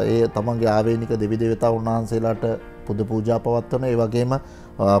ඒ තමන්ගේ ආවේනික දෙවි දේවතාවුන් වහන්සේලාට පුද පූජා පවත්වන. ඒ වගේම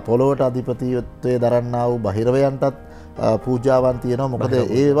පොළොවට අධිපතිත්වයේ දරන්නා වූ බහිරවයන්ටත් පූජාවන් තියෙනවා. මොකද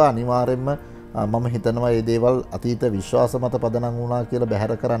ඒවා අනිවාර්යයෙන්ම මම හිතනවා මේ දේවල් අතීත විශ්වාස මත පදනම් වුණා කියලා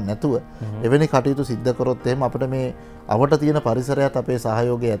බැහැර කරන්නේ නැතුව එවැනි කටයුතු සිද්ධ කරොත් එහෙම අපිට මේ අවට තියෙන පරිසරයත් අපේ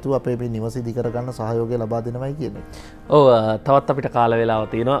සහයෝගය ඇතුව අපේ මේ නිවස ඉදි කරගන්න සහයෝගය ලබා දෙනවයි කියන්නේ. ඔව් තවත් අපිට කාල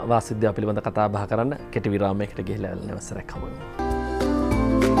වේලාවක් තියෙනවා වාස්තුවිද්‍යාව පිළිබඳ කතා බහ කරන්න. කෙටි විරාමයකට ගිහිල්ලා නැවසරක් හමු වෙමු.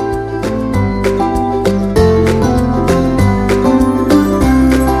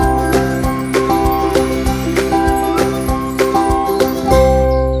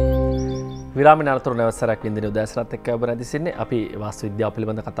 විරාමයෙන් අනතුරු නැවසරක් වින්දින උදෑසනත් එක්ක ඔබ රැඳිසින්නේ. අපි වාස්තු විද්‍යාව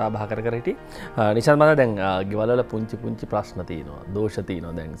පිළිබඳ කතා බහ කර හිටියේ. නිශාන්ත මහතා දැන් ගෙවල් වල පුංචි ප්‍රශ්න තියෙනවා. දෝෂ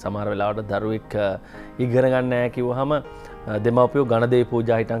තියෙනවා. දැන් සමහර වෙලාවට දරුවෙක් ඉගෙන ගන්න නැහැ කිව්වහම දෙමව්පියෝ ගණදේ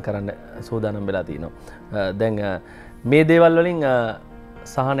පූජා හිටන් කරන්න සූදානම් වෙලා තියෙනවා. දැන් මේ දේවල් වලින්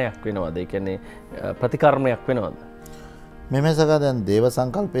සහනයක් වෙනවද? ඒ කියන්නේ ප්‍රතිකර්මයක් වෙනවද? මෙමෙසක දැන් දේව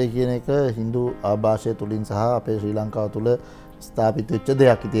සංකල්පය කියන එක Hindu ආభాෂය තුලින් සහ අපේ ශ්‍රී ලංකාව තුල ස්ථාපිත වෙච්ච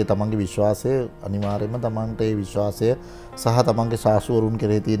දෙයක්. ඉතින් තමන්ගේ විශ්වාසය අනිවාර්යයෙන්ම තමන්ට ඒ විශ්වාසය සහ තමන්ගේ ශාස්ත්‍රවරුන්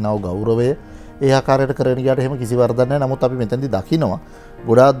කෙරෙහි තියෙනා ගෞරවය ඒ ආකාරයට කරගෙන ගියාට එහෙම කිසි වරදක් නැහැ. නමුත් අපි මෙතනදී දකිනවා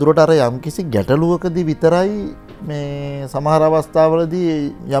ගොඩාක් දුරට අර යම්කිසි ගැටලුවකදී විතරයි මේ සමහර අවස්ථාවලදී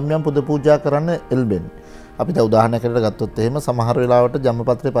යම් පුද පූජා කරන්න එල්බෙන්නේ. අපි දැන් උදාහරණයකට ගත්තොත් එහෙම සමහර වෙලාවට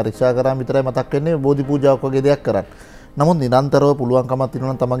ජම්මපත්‍රේ පරීක්ෂා කරාම විතරයි මතක් වෙන්නේ බෝධි පූජාවක් වගේ දෙයක් කරන්න. නමුත් නිරන්තරව පුළුවන්කමක්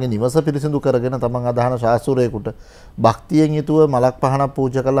තියෙනවා නම් තමන්ගේ නිවස පිරිසිදු කරගෙන තමන් අදහන ශාස්ත්‍රයකට භක්තියෙන් යුතුව මලක් පහනක්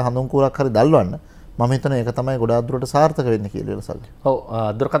පූජා කරලා හඳුන් කුරක් හරි දැල්වන්න මම හිතන ඒක තමයි ගොඩාක් දුරට සාර්ථක වෙන්නේ කියලා ඉවසක්. ඔව්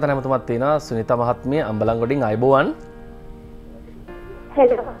දුරකථන හැමතුමත් තියෙනවා සුනිතා මහත්මිය අම්බලන්ගොඩින් අයබෝවන්.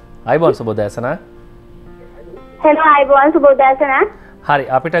 හෙලෝ. අයබෝවන් සුබෝදෑසන. හෙලෝ අයබෝවන් සුබෝදෑසන. හරි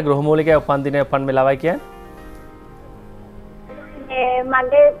අපිට ගෘහමූලිකය උපන් දිනේ උපන් වෙලාවයි කියන්නේ.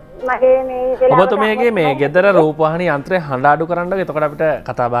 මගේ මේ ඔබතුමියගේ මේ ගෙදර රූපවාහිනී යන්ත්‍රය හඬ අඩු කරන්න. එතකොට අපිට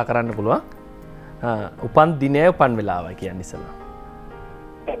කතා බහ කරන්න පුළුවන්. උපන් දිනය උපන් වෙලාවයි කියන්නේ ඉස්සෙල්ලා.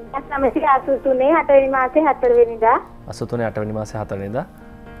 1983 8 වෙනි මාසේ 4 වෙනිදා. 83 8 වෙනි මාසේ 4 වෙනිදා.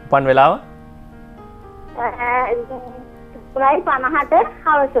 උපන් වෙලාව 3:50ට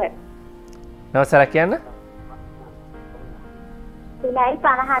හවස. නවසරක් කියන්න.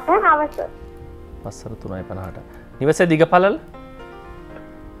 3:50ට හවස. පස්සර 3:50ට. නිවසේ දිගපළල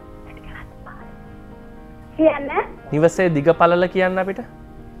කියන්න. නිවසේ දිගපළල කියන්න අපිට.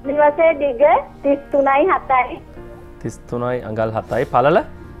 නිවසේ දිග 33යි 7යි. 33යි අඟල් 7යි පළල.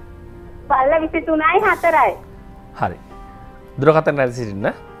 පළල 23යි 4යි. හරි. දුරකථන රැඳී සිටින්න.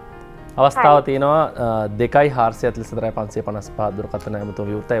 අවස්ථාව තියෙනවා 2/445 දුරකථන ඇමතුම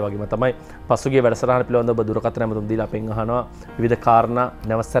විවෘතයි. ඒ වගේම තමයි පසුගිය වැඩසටහන පිළිබඳව ඔබ දුරකථන ඇමතුම් දීලා අපෙන් අහනවා විවිධ කාරණා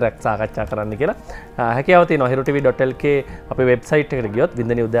නැවසරයක් සාකච්ඡා කරන්න කියලා. හැකියාව තියෙනවා hirutv.lk අපේ වෙබ්සයිට් එකට ගියොත්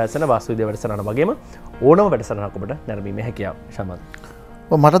වින්දනීය උදෑසන වාස්තුවිද්‍යා වැඩසටහන වගේම ඕනම වැඩසටහනක් ඔබට නැරඹීමේ හැකියාව. ශමත්.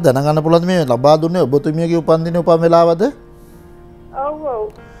 මට දැනගන්න පුළුවන් මේ ලබා දුන්නේ ඔබතුමියගේ උපන්දින උපන් වෙලාවද? ඔව් ඔව්.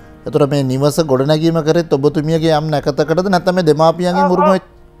 එතකොට මේ නිවස ගොඩනැගීම කරෙත් ඔබතුමියගේ යම් නැකතකටද නැත්නම් මේ දෙමාපියන්ගේ මුරුම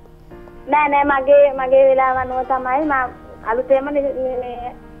නෑ මගේ වෙලාව අනුව තමයි මම අලුතෙන්ම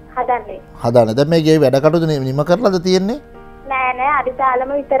මේ හදන්නේ. දැන් මේ ගේ වැඩ කටයුතු නිම කරලාද තියෙන්නේ? නෑ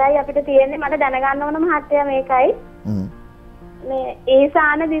අරිතාලම විතරයි අපිට තියෙන්නේ. මට දැනගන්න ඕන මහත්තයා මේකයි. මේ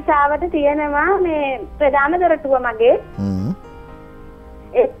ඊසාන දිශාවට තියෙනවා මේ ප්‍රධාන දොරටුව මගේ.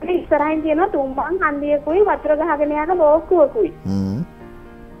 ඒක ඉස්සරහින් තියෙනවා තුම්බන් හන්දියකුයි වතුර ගහගෙන යන බෝක්කුවකුයි.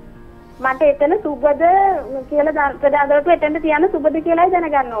 මට එතන සුබද කියලා ප්‍රධාන දොරටුව එතනට තියන්න සුබද කියලායි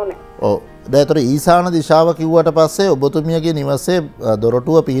දැනගන්න ඕනේ. ඔව්. දැන් ඒතර ඊසාන දිශාව කිව්වට පස්සේ ඔබතුමියගේ නිවසේ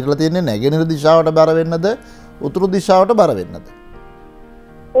දොරටුව පිහිටලා තියෙන්නේ නැගෙනහිර දිශාවට බර වෙන්නද උතුරු දිශාවට බර වෙන්නද?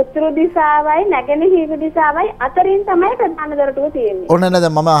 උතුරු දිශාවයි නැගෙනහිර දිශාවයි අතරින් තමයි ප්‍රධාන දොරටුව තියෙන්නේ. ඔන්න නේද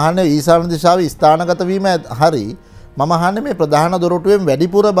මම අහන්නේ ඊසාන දිශාවේ ස්ථානගත වීම හරි. මම අහන්නේ මේ ප්‍රධාන දොරටුවෙන්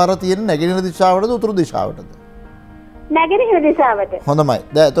වැඩිපුර බර තියෙන්නේ නැගෙනහිර දිශාවටද උතුරු දිශාවටද? නැගෙනහිර දිශාවට. හොඳයි.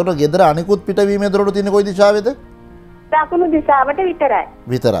 දැන් එතකොට ගෙදර අනිකුත් පිටවීමේ දොරටු තියෙන්නේ කොයි දිශාවේද? දකුණු දිශාවට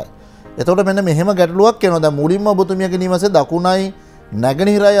විතරයි. එතකොට මෙන්න මෙහෙම ගැටලුවක් එනවා. දැන් මුලින්ම ඔබතුමියගේ නිවසේ දකුණයි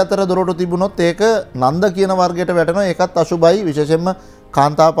නැගෙනහිරයි අතර දොරටු තිබුණොත් ඒක නන්ද කියන වර්ගයට වැටෙනවා. ඒකත් අසුබයි. විශේෂයෙන්ම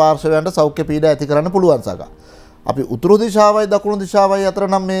කාන්තා පාර්ශවයන්ට සෞඛ්‍ය පීඩා ඇති කරන්න පුළුවන් සක. අපි උතුරු දිශාවයි දකුණු දිශාවයි අතර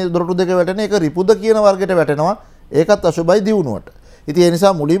නම් මේ දොරටු දෙක වැටෙන එක රිපුද කියන වර්ගයට වැටෙනවා. ඒකත් අසුබයි දියුණුවට. ඉතින් ඒ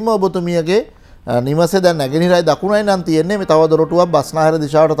නිසා මුලින්ම ඔබතුමියගේ නිවසේ දැන් නැගෙනහිරයි දකුණයි නම් තියෙන්නේ මේ තව දොරටුවක් බස්නාහිර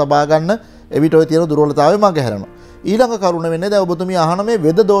දිශාවට තබා ගන්න එවිට ඔය තියෙන දුර්වලතාවය මග හැරෙනවා. ඊළඟ කරුණ වෙන්නේ දැන් ඔබතුමිය අහන මේ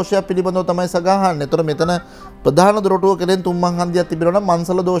වෙද දෝෂයක් පිළිබඳව තමයි සගහන්නේ. ඒතර මෙතන ප්‍රධාන දොරටුව කෙරෙන් තුම්මන් හන්දියක් තිබෙනවා නම්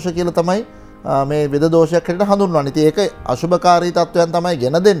මන්සල දෝෂ කියලා තමයි මේ වෙද දෝෂයක් හැටියට හඳුන්වන්නේ. ඉතින් ඒක අශුභකාරී තත්වයන් තමයි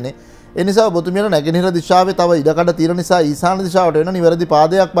ගෙන දෙන්නේ. ඒ නිසා ඔබතුමියට නැගෙනහිර දිශාවේ තව ඉඩකඩ තියෙන නිසා ඊශාන දිශාවට වෙන නිවැරදි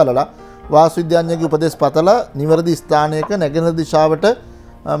පාදයක් බලලා වාස්තු විද්‍යාඥයෙකුගේ උපදෙස් පතලා නිවැරදි ස්ථානයක නැගෙනහිර දිශාවට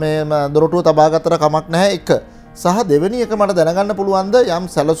මේ දොරටුව තබා ගත්තට කමක් නැහැ එක. සහ දෙවෙනි එක මට දැනගන්න පුළුවන්ද යම්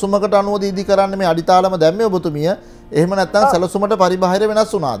සැලසුමකට අනුව දීදි කරන්න මේ අඩිතාලම දැම්මේ ඔබතුමිය? එහෙම නැත්නම් සැලසුමට පරිබාහිර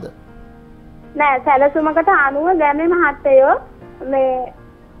වෙනස් වුණාද? නෑ සැලසුමකට අනුව දැම්මේ මහත්තයෝ මේ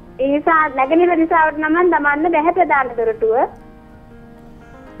ඊසා නැගෙනහිර දිශාවට නම් දමන්න බැහැ ප්‍රධාන දොරටුව.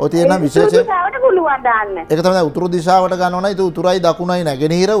 ඔය තියෙන විශේෂ දිශාවට පුළුවන් දාන්න. ඒක තමයි උතුරු දිශාවට ගන්නවා නම් ඒක උතුරයි දකුණයි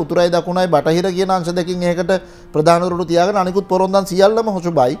නැගෙනහිර උතුරයි දකුණයි බටහිර කියන අංශ දෙකකින් ඒකට ප්‍රධාන දොරටු තියාගෙන අනිකුත් පොරොන්දන් සියල්ලම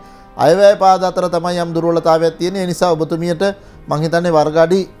හොසුබයි. අයවැය පාද අතර තමයි යම් දුර්වලතාවයක් තියෙන්නේ. ඒ නිසා ඔබතුමියට මං හිතන්නේ වර්ග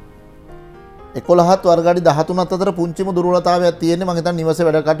අඩි 11ත් වර්ග අඩි 13ත් අතර පුංචිම දුර්වලතාවයක් තියෙන්නේ. මං හිතන්නේ නිවසේ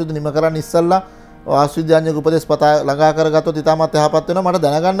වැඩ කටයුතු නිම කරන්න ඉස්සෙල්ලා වාස්තු විද්‍යාඥයෙකු උපදෙස් පතා ළඟා කරගත්තොත් ඉතාමත් යහපත් වෙනවා. මට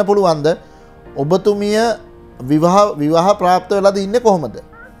දැනගන්න පුළුවන්ද ඔබතුමිය විවාහ ප්‍රාප්ත වෙලාද ඉන්නේ කොහොමද?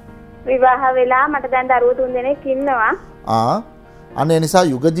 විවාහ වෙලා මට දැන් දරුවෝ 3 දෙනෙක් ඉන්නවා. අන්න ඒ නිසා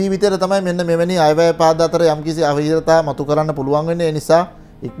යුග ජීවිතේට තමයි මෙන්න මෙවැනි අයවැය පාද අතර යම්කිසි අවහිරතා මතු කරන්න පුළුවන් වෙන්නේ. ඒ නිසා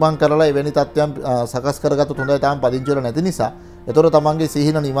ඉක්මන් කරලා එවැනි තත්ත්වයන් සකස් කරගත්තොත් හොඳයි. තාම පදිංචි වෙලා නැති නිසා. ඒතර තමන්ගේ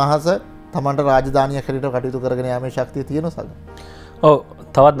සිහින නිවාස තමන්ට රාජධානියක් හැටියට කටයුතු කරගෙන යාමේ ශක්තිය තියෙනවා සග. ඔව්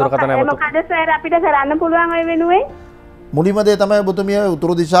තවත් දුරකථන ඇමතුම්. මොකද සර් අපිට කරන්න පුළුවන් ඔය වෙනුවෙන්? මුලින්ම දේ තමයි ඔබතුමිය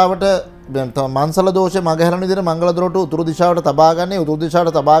උතුරු දිශාවට මන්සල දෝෂේ මගහැරෙන විදිහට මංගල දොරටු උතුරු දිශාවට තබා ගන්නේ. උතුරු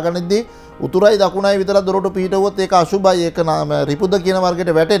දිශාවට තබා ගන්නදී උතුරයි දකුණයි විතර දොරටු පිටවුවොත් ඒක අසුබයි. ඒක රිපුද කියන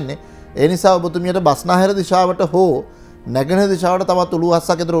වර්ගයට වැටෙන්නේ. ඒ නිසා ඔබතුමියට බස්නාහිර දිශාවට හෝ නැගෙනහිර දිශාවට තවත් උළු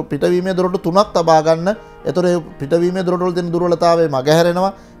හස්සක් ඇතුළු පිටවීමේ දොරටු 3ක් තබා ගන්න. ඒතර ඒ පිටවීමේ දොරටු වල තියෙන දුර්වලතාවය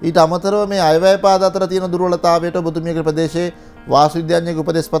මගහැරෙනවා. ඊට අමතරව මේ අයවැය පාද අතර තියෙන දුර්වලතාවයට ඔබතුමියගේ ප්‍රදේශයේ වාස්තු විද්‍යාඥයෙකු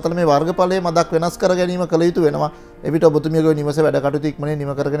උපදෙස් පතල මේ වර්ගඵලයේ මදක් වෙනස් කර ගැනීම කළ යුතු වෙනවා. එවිට ඔබතුමියගේ නිවසේ වැඩ කටයුතු ඉක්මනින්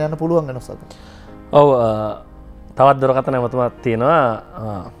නිම කරගෙන යන්න පුළුවන් වෙනවා. ඔව් තවත් දුරකථන ඇමතුමක් තියෙනවා.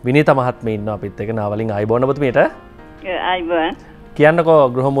 විනීත මහත්මිය ඉන්නවා අපිත් එක්ක නාවලින් ආයිබෝන් ඔබතුමියට. ආයිබෝන්. කියන්නකෝ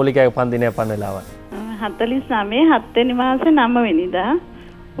ගෘහ මූලිකයේ උපන්දිනය පන් වෙලාව. 49 7 වෙනි මාසේ 9 වෙනිදා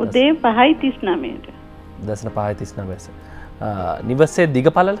උදේ 5:39ට. දසන 5:39. නිවසේ දිග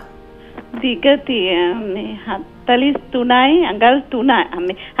පළල? දිග තියන්නේ 43යි අඟල්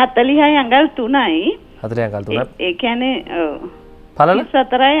 3යි. 40යි අඟල් 3යි. 40යි අඟල් 3යි. ඒ කියන්නේ පළල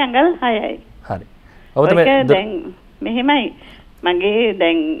 24යි අඟල් 6යි. හරි. ඔබට දැන් මෙහෙමයි මගේ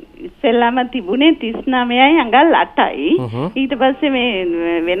දැන් ඉස්සෙල්ලාම තිබුණේ 39යි අඟල් 8යි. ඊට පස්සේ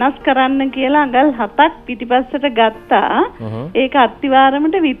මේ වෙනස් කරන්න කියලා අඟල් 7ක් පිටිපස්සට ගත්තා. ඒක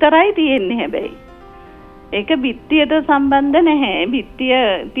අත්තිවාරමට විතරයි තියෙන්නේ හැබැයි. ඒක බිත්තියට සම්බන්ධ නැහැ. බිත්තිය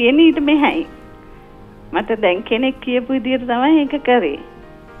තියෙන ඊට මෙහායි. මට දැන් කෙනෙක් කියපු විදිහට තමයි ඒක කරේ.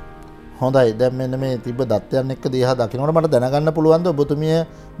 හොඳයි. දැන් මෙන්න මේ තිබ්බ දත්තයන් එක්ක දිහා දකින්නකොට මට දැනගන්න පුළුවන්ද ඔබතුමිය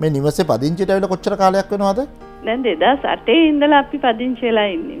මේ නිවසේ පදිංචිට ඇවිල්ලා කොච්චර කාලයක් වෙනවද? දැන් 2008 ඉඳලා අපි පදිංචි වෙලා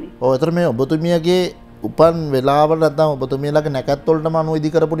ඉන්නේ. ඔව්. ඒතර මේ ඔබතුමියගේ උපන් වෙලාවට නැත්නම් ඔබතුමියලාගේ නැකත් වලටම අනුව ඉදි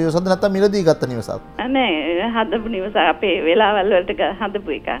කරපු නිවසක්ද නැත්නම් මිලදී ගත්ත නිවසක්ද? නෑ හදපු නිවස අපේ වෙලාවල් වලට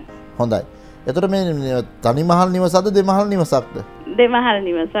හදපු එකක්. හොඳයි. එතකොට මේ තනි මහල් නිවසක්ද දෙමහල් නිවසක්ද? දෙමහල්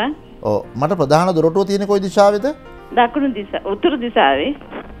නිවසක්. ඔව්. මට ප්‍රධාන දොරටුව තියෙන්නේ කොයි දිශාවේද? දකුණු දිශාව, උතුරු දිශාවේ.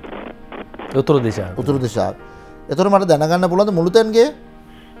 උතුරු දිශාව. උතුරු දිශාව. එතකොට මට දැනගන්න පුළුවන්ද මුළුතැන්ගේ?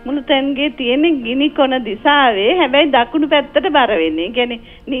 මුළුතැන්ගේ තියෙන ගිනි කොන දිශාවේ හැබැයි දකුණු පැත්තට බර වෙන්නේ. ඒ කියන්නේ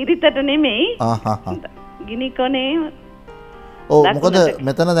නීරිතට නෙමෙයි. ගිනි කොනේ. ඔව් මොකද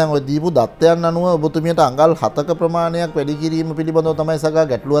මෙතන දැන් ඔය දීපු දත්තයන් අනුව ඔබතුමියට අඟල් 7ක ප්‍රමාණයක් වැඩි කිරීම පිළිබඳව තමයි සගා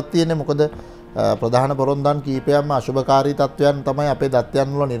ගැටලුවක් තියෙන්නේ. මොකද ප්‍රධාන පොරොන්දන් කීපයක්ම අශුභකාරී තත්වයන් තමයි අපේ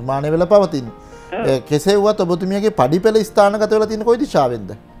දත්තයන් වල නිර්මාණය වෙලා පවතින්නේ. කෙසේ වුවත් ඔබතුමියගේ පඩිපෙළ ස්ථානගත වෙලා තියෙන කොයි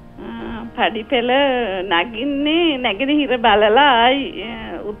දිශාවෙන්ද? පඩිපෙළ නගින්නේ නැගෙනහිර බලලා ආයි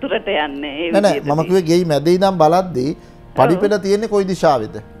උතුරට යන්නේ. ඒ නෑ නෑ මම කිව්වේ ගෙයි මැද ඉඳන් බලද්දී පඩිපෙළ තියෙන්නේ කොයි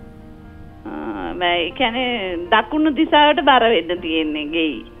දිශාවේද? ඒ කියන්නේ දකුණු දිශාවට බර වෙන්න තියෙන්නේ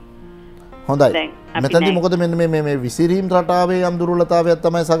ගෙයි. හොඳයි. මෙතනදී මොකද මෙන්න මේ විසිරීම් රටාවේ යම් දුර්වලතාවයක්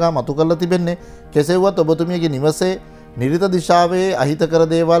තමයි සගා මතු කරලා තිබෙන්නේ. කෙසේ වුවත් ඔබතුමියගේ නිවසේ නිරිත දිශාවේ අහිතකර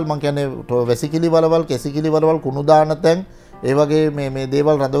දේවල් මං කියන්නේ වැසිකිලි වලවල් කෙසිකිලි වලවල් කුණු දාන තැන් ඒ වගේ මේ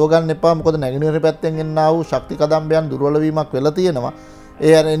දේවල් රඳව ගන්න එපා. මොකද නැගෙනහිර පැත්තෙන් එන්නා වූ ශක්ති කදම්බයන් දුර්වල වීමක් වෙලා තියෙනවා.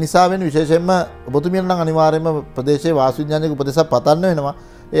 ඒ නිසා වෙන විශේෂයෙන්ම ඔබතුමියන් නම් අනිවාර්යයෙන්ම ප්‍රදේශයේ වාස්තු විඥානික උපදේශයක් පතන්න වෙනවා.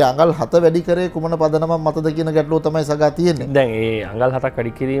 ඒ අඟල් 7 වැඩි කරේ කුමන පදනමක් මතද කියන ගැටලුව තමයි සගා තියෙන්නේ. දැන් ඒ අඟල් 7ක්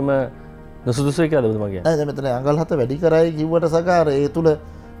වැඩි කිරීම නුසුදුසුයි කියලාද ඔබතුමා කියන්නේ? නෑ දැන් මෙතන අඟල් 7 වැඩි කරයි කිව්වට සගා ඒ තුල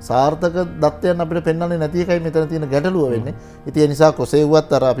සාර්ථක දත්තයන් අපිට පෙන්වන්නේ නැති එකයි මෙතන තියෙන ගැටලුව වෙන්නේ. ඉතින් ඒ නිසා කොසේ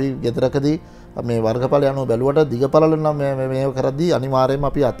වුවත් අර අපි ගෙදරකදී මේ වර්ගඵල යනුව බැලුවට දිගපළල නම් මේ කරද්දී අනිවාර්යයෙන්ම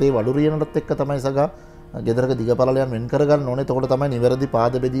අපි අතේ වඩු රියනටත් එක්ක තමයි සගා ගෙදරක දිගපළලයන් වෙන් කරගන්න ඕනේ. එතකොට තමයි නිවැරදි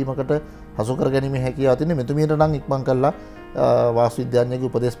පාද බෙදීමකට හසු කර ගැනීම හැකියාව තියෙන්නේ. මෙතුමියට නම් ඉක්මන් කළා වාස්තු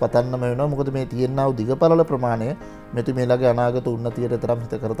විද්‍යාඥයෙකුගේ උපදෙස් පතන්නම වෙනවා. මොකද මේ තියෙනා වූ දිගපළල ප්‍රමාණය මෙතුමියලගේ අනාගත උන්නතියට තරම්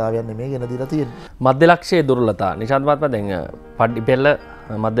හිතකරතාවයක් නෙමෙයි ගෙන දීලා තියෙන්නේ. මධ්‍ය ලක්ෂයේ දුර්වලතා නිශාන්ත මහත්මයා දැන් පඩිපෙළ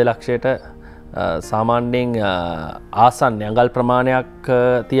මධ්‍ය ලක්ෂයට සාමාන්‍යයෙන් ආසන්න අඟල් ප්‍රමාණයක්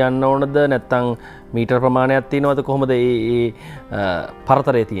තියන්න ඕනද නැත්නම් මීටර් ප්‍රමාණයක් තියෙනවද කොහොමද මේ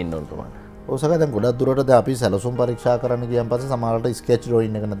පරතරය තියෙන්න ඕන ප්‍රමාණය? ඔසක දැන් ගොඩක් දුරට දැන් අපි සැලසුම් පරීක්ෂා කරන්න ගියන් පස්සේ සමහරවිට ස්කෙච්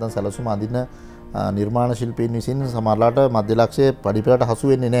ඩ්‍රොයින් එක නැත්නම් සැලසුම් අඳින නිර්මාණ ශිල්පීන් විසින් සමහරලාට මධ්‍ය ලක්ෂයේ පඩිපෙළට හසු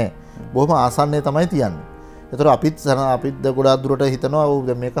වෙන්නේ නැහැ. බොහොම ආසන්නයේ තමයි තියන්නේ. ඒතර අපිත් ගොඩක් දුරට හිතනවා ඔව්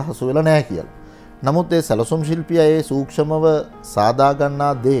දැන් මේක හසු වෙලා නැහැ කියලා. නමුත් ඒ සැලසුම් ශිල්පියා ඒ සූක්ෂමව සාදා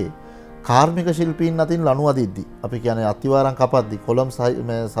ගන්නා දේ කාර්මික ශිල්පීන් අතින් ලනු අදිද්දි අපි කියන්නේ අතිවාරම් කපද්දි කොලම්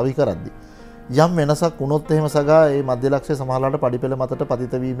සවි කරද්දි යම් වෙනසක් වුණොත් එහෙම සගා ඒ මධ්‍ය ලක්ෂ්‍ය සමහරලාට පඩිපෙළ මතට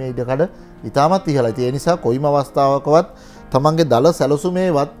පතිත වීමේ ඉඩකඩ ඉතාමත් ඉහළයි. ඒ නිසා කොයිම අවස්ථාවකවත් තමන්ගේ දල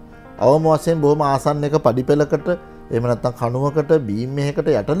සැලසුමේවත් අවම වශයෙන් බොහොම ආසන්න එක පඩිපෙළකට එහෙම නැත්නම් කණුවකට බීම් එකකට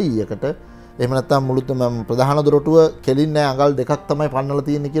යටලීයකට එහෙම නැත්නම් මුළු ප්‍රධාන දොරටුව කෙලින්නේ අඟල් දෙකක් තමයි පන්නලා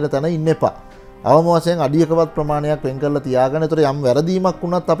තියෙන්නේ කියන තැන ඉන්න එපා. අවම වශයෙන් අඩියකවත් ප්‍රමාණයක් වෙන් කරලා තියාගන්න. ඒතර යම් වැරදීමක්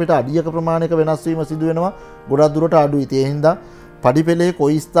වුණත් අපිට අඩියක ප්‍රමාණයක වෙනස් වීම සිදු වෙනවා. ගොඩක් දුරට අඩුයි. ඒ හින්දා පඩිපෙළේ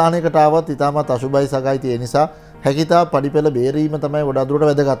කොයි ස්ථානයකට ආවත් ඉතාමත් අශුභයි සගයි. ඒ නිසා හැකිතා පඩිපෙළ බේරීම තමයි ගොඩක් දුරට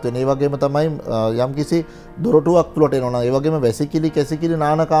වැදගත් වෙන්නේ. ඒ වගේම තමයි යම්කිසි දොරටුවක් තුලට එනවා නම් ඒ වගේම වැසිකිලි කැසිකිලි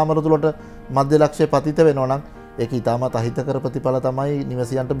නාන කාමර තුලට මධ්‍ය ලක්ෂ්‍ය පතිත වෙනවා නම් ඒක ඉතාමත් අහිතකර ප්‍රතිඵල තමයි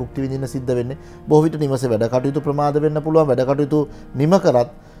නිවසියන්ට භුක්ති විඳින්න සිද්ධ වෙන්නේ. බොහෝ විට නිවසේ වැඩ කටයුතු ප්‍රමාද වෙන්න පුළුවන්. වැඩ කටයුතු නිම කරත්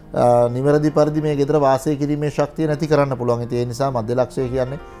නිවැරදි පරිදි මේ ගෙදර වාසය කිරීමේ ශක්තිය නැති කරන්න පුළුවන්. ඒ නිසා මධ්‍ය ලක්ෂ්‍ය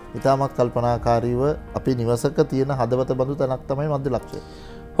කියන්නේ ඉතාමත් කල්පනාකාරීව අපි නිවසක තියෙන හදවත බඳු තැනක් තමයි මධ්‍ය ලක්ෂ්‍ය.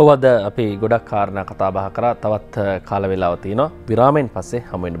 ඔවද අපි ගොඩක් කාරණා කතා බහ කරා. තවත් කාල වේලාවක් තියෙනවා. විරාමයෙන් පස්සේ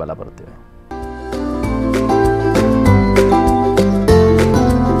හමු වෙන්න බලාපොරොත්තු වෙනවා.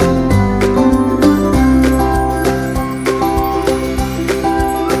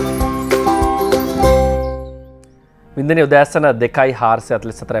 වින්දනය උදෑසන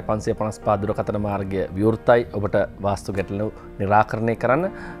 2:444 දුරකථන මාර්ගය විවෘතයි. ඔබට වාස්තු ගැටලු නිරාකරණය කරන්න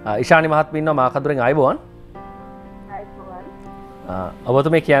ඉශානි මහත්මිය ඉන්නවා මාකදුරෙන්. ආයුබෝවන්.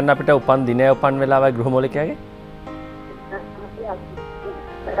 ඔබතුමේ කියන්න අපිට උපන් දිනය උපන් වෙලාවයි ගෘහමූලිකයාගේ?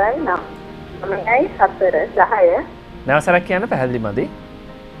 9:4:10. නැවසරක් කියන්න පැහැදිලි මදි.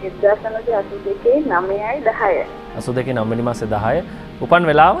 1982:9:10. 82 මාසේ 10. උපන්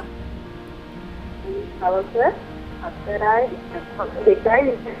වෙලාව?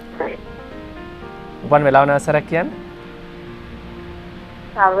 උපන් වෙලාව නැවසරක් කියන්න?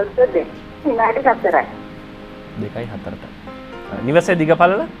 සවස් 2:04. 2:04ට. නිවසේ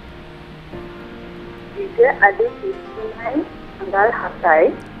දිගපළල? දිග අඩි 33යි අඟල් 7යි.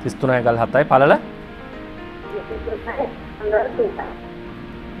 33 අඟල් 7යි පළල 23යි අඟල් 3යි.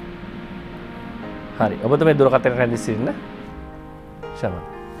 හරි. ඔබතුමේ දුරකථනයට රැඳී සිටින්න. ශමන්.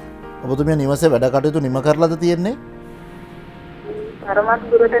 ඔබතුමිය නිවසේ වැඩ කටයුතු නිම කරලාද තියෙන්නේ? තරමක්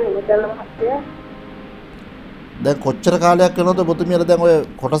දුරට නිම කළා මහත්තයා. දැන් කොච්චර කාලයක් වෙනවද ඔබතුමියලා දැන් ඔය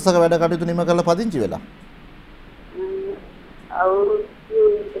කොටසක වැඩ කටයුතු නිම කරලා පදිංචි වෙලා? අවුරුදු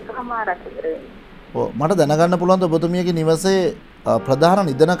එකමාරක් විතර වෙනවා. ඔව් මට දැනගන්න පුළුවන්ද ඔබතුමියගේ නිවසේ ප්‍රධාන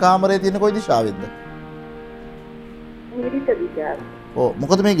නිදන කාමරයේ තියෙන කොයි දිශාවෙන්ද? මිරිත දිශාව. ඔව්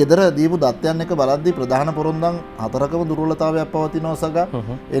මොකද මේ ගෙදර දීපු දත්තයන් එක බලද්දී ප්‍රධාන පොරොන්දම් හතරකම දුර්වලතාවයක් පවතිනවා සගා.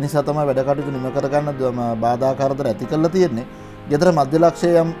 ඒ නිසා තමයි වැඩ කටයුතු නිම කරගන්න බාධා කරදර ඇති කරලා තියෙන්නේ. ගෙදර මධ්‍ය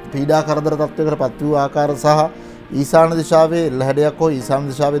ලක්ෂයේ යම් පීඩා කරදර තත්ත්වයකට පත් වූ ආකාර සහ ඊශාන දිශාවේ එල්ලහැඩයක් හෝ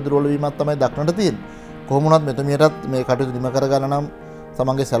ඊශාන දිශාවේ දුර්වල වීමක් තමයි දක්නට තියෙන්නේ. කොහොම වුණත් මෙතුමියටත් මේ කටයුතු නිම කරගන්න නම්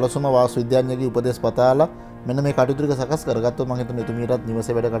තමන්ගේ සැලසුම වාස්තු විද්‍යාඥයෙකුගේ උපදෙස් පතාලා මෙන්න මේ කටයුතු ටික සකස් කරගත්තොත් මම හිතන්නේ මෙතුමියටත්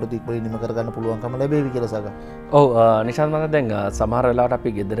නිවසේ වැඩ කටයුතු ඉක්මනින් නිම කරගන්න පුළුවන්කම ලැබෙවි කියලා සගා. ඔව් නිශාන්ත මහතා දැන් සමහර වෙලාවට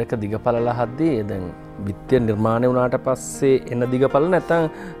අපි ගෙදරක දිගපළලා හද්දී දැන් විත්‍ය නිර්මාණය වුණාට පස්සේ එන දිගපළ නැත්නම්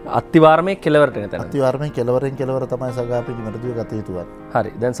අත්තිවාරමේ කෙලවරට එන තැන. අත්තිවාරමේ කෙලවරෙන් කෙලවර තමයි සගා අපි නිවැරදිව ගත යුතු වත්.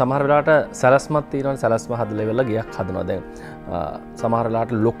 හරි. දැන් සමහර වෙලාවට සැලස්මක් තියෙනවා. සැලස්ම හදලා ඉවරලා ගියක් හදනවා. දැන් සමහර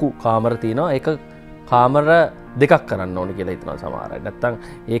වෙලාවට ලොකු කාමර තියෙනවා. ඒක කාමර දෙකක් කරන්න ඕනේ කියලා හිතනවා සමහර අය. නැත්තම්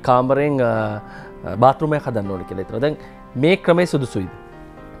ඒ කාමරෙන් බාත්රූම් එකක් හදන්න ඕනේ කියලා හිතනවා. දැන් මේ ක්‍රමය සුදුසුයිද?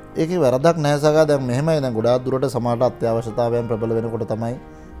 ඒකේ වැරදක් නැහැ සගා. දැන් මෙහෙමයි දැන් ගොඩාක් දුරට සමහරට අත්‍යවශ්‍යතාවයන් ප්‍රබල වෙනකොට තමයි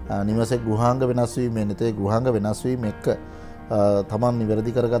නිවසේ ගෘහාංග වෙනස් වීම එනතේ ගෘහාංග වෙනස් වීම එක්ක තමන්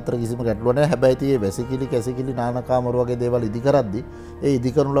නිවැරදි කරගත්තට කිසිම ගැටලුවක් නැහැ. හැබැයි tie වැසිකිලි කැසිකිලි නාන කාමර වගේ දේවල් ඉදි කරද්දී ඒ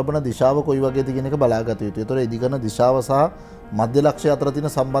ඉදි කරනු ලබන දිශාව කොයි වගේද කියන එක බලාගත යුතුයි. ඒතකොට ඉදි කරන දිශාව සහ මධ්‍ය ලක්ෂ්‍ය අතර තියෙන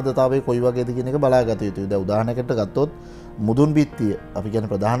සම්බන්ධතාවය කොයි වගේද කියන එක බලාගත යුතුයි. දැන් උදාහරණයකට ගත්තොත් මුදුන් බිත්තිය අපි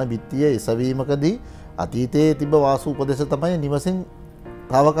කියන්නේ ප්‍රධාන බිත්තිය එසවීමකදී අතීතයේ තිබ්බ වාසු උපදේශ තමයි නිවසින්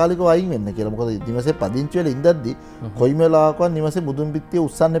තාවකාලිකව අයින් වෙන්න කියලා. මොකද නිවසේ පදිංචි වෙලා ඉඳද්දි කොයිම වෙලාවකවත් නිවසේ මුදුන් බිත්තිය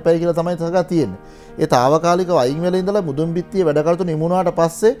උස්සන්න එපයි කියලා තමයි තහගා තියෙන්නේ. ඒ තාවකාලිකව අයින් වෙලා ඉඳලා මුදුන් බිත්තිය වැඩ කරතු නිමුණාට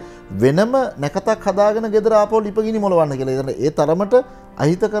පස්සේ වෙනම නැකතක් හදාගෙන ගෙදර ආපහු ලිපගිනි මොලවන්න කියලා. ඉතින් ඒ තරමට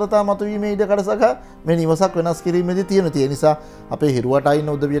අහිතකරතා මතුවීමේ ඉඩකඩ සගා මේ නිවසක් වෙනස් කිරීමේදී තියෙන. ඒ නිසා අපේ හිරුවට අයින්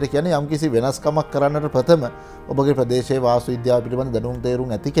උදවියට කියන්නේ යම්කිසි වෙනස්කමක් කරන්නට ප්‍රථම ඔබගේ ප්‍රදේශයේ වාස්තු විද්‍යාව පිළිබඳ දැනුම්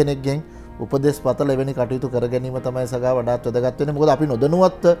තේරුම් ඇති කෙනෙක්ගෙන් උපදෙස් පතල එවැනි කටයුතු කර ගැනීම තමයි සගා වඩාත් වැදගත් වෙන්නේ. මොකද අපි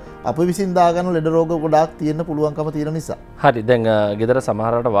නොදැනුවත් අප විසින් දාගන්න ලෙඩ රෝග ගොඩාක් තියෙන්න පුළුවන්කම තියෙන නිසා. හරි. දැන් ගෙදර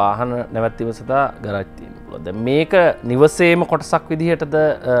සමහරවට වාහන නැවැත්වීම සඳහා ගරාජ් තියෙන්න පුළුවන්. දැන් මේක නිවසේම කොටසක් විදිහටද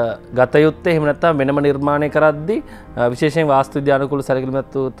ගත යුත්තේ? එහෙම නැත්නම් වෙනම නිර්මාණය කරද්දී විශේෂයෙන් වාස්තු විද්‍යානුකූල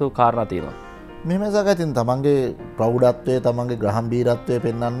සැලකිලිමත් වූ කාරණා තියෙනවා. මෙහෙම සගා ඉතින් තමන්ගේ ප්‍රෞಢත්වය තමන්ගේ ග්‍රහම්බීරත්වය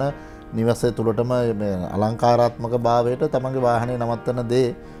පෙන්වන්න නිවසේ තුලටම අලංකාරාත්මක භාවයට තමන්ගේ වාහනේ නවත්තන දේ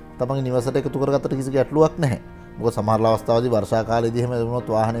තමන්ගේ නිවසට එකතු කරගත්තට කිසි ගැටලුවක් නැහැ. මොකද සමහර අවස්ථාවලදී වර්ෂා කාලේදී එහෙම වුණොත්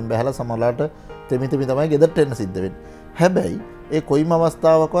වාහනෙන් බැහැලා සමහරලාට තෙමි තමයි ගෙදරට එන්න සිද්ධ වෙන්නේ. හැබැයි ඒ කොයිම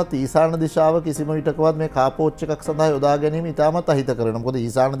අවස්ථාවකවත් ඊශාන දිශාව කිසිම විටකවත් මේ කාපෝච් එකක් සඳහා යොදා ගැනීම ඉතාමත් අහිතකර වෙනවා. මොකද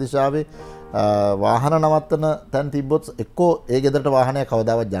ඊශාන දිශාවේ වාහන නවත්තන තැන් තිබ්බොත් එක්කෝ ඒ ගෙදරට වාහනයක්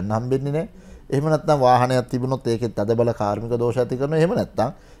කවදාවත් යන්න හම්බෙන්නේ නැහැ. එහෙම නැත්නම් වාහනයක් තිබුණොත් ඒකෙත් තදබල කාර්මික දෝෂ ඇති කරනවා. එහෙම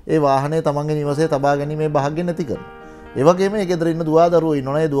නැත්නම් ඒ වාහනේ තමන්ගේ නිවසේ තබා ගැනීමේ භාග්‍ය නැති කරනවා. ඒ වගේම ඒ ගෙදර ඉන්න දුවදරුවෝ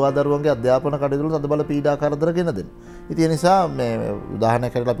ඉන්නවනේ. ඒ දුවදරුවන්ගේ අධ්‍යාපන කටයුතු වල තදබල පීඩා කරදර ගෙන දෙන්න. ඉතින් ඒ නිසා මේ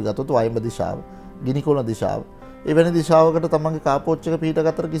උදාහරණයක් හැටියට අපි ගත්තොත් වයිඹ දිශාව, ගිනිකොන දිශාව, එවැනි දිශාවකට තමන්ගේ කාපෝච් එක පීඩ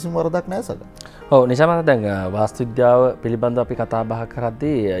ගත්තට කිසිම වරදක් නැහැ සග. ඔව් නිසාම දැන් වාස්තු විද්‍යාව පිළිබඳව අපි කතා බහ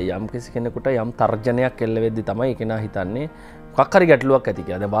කරද්දී යම් කිසි කෙනෙකුට යම් තර්ජනයක් එල්ල වෙද්දී තමයි කෙනා හිතන්නේ මොකක් හරි ගැටලුවක් ඇති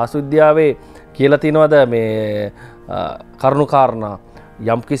කියලා. දැන් වාස්තු විද්‍යාවේ කියලා තියෙනවද මේ කරුණු කාරණා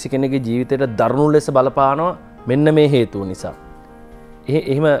යම් කිසි කෙනෙකුගේ ජීවිතයට දරුණු ලෙස බලපානවා මෙන්න මේ හේතුව නිසා.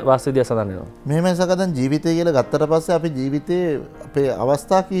 එහෙම වාස්තු විද්‍යාව සඳහන් වෙනවා. මෙහෙමයි සග. දැන් ජීවිතය කියලා ගත්තට පස්සේ අපි ජීවිතයේ අපේ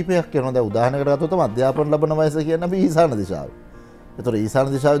අවස්ථා කීපයක් කරනවා. දැන් උදාහරණයකට ගත්තොත් අධ්‍යාපන ලැබෙන වයස කියන්නේ අපි ඊශාන දිශාවේ. ඒතර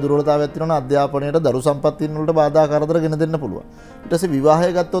ඊශාන දිශාවේ දුර්වලතාවයක් තියෙනවා නම් අධ්‍යාපනයට දරු සම්පත්තියන් වලට බාධා කරදර ගෙන දෙන්න පුළුවන්. ඊට පස්සේ විවාහය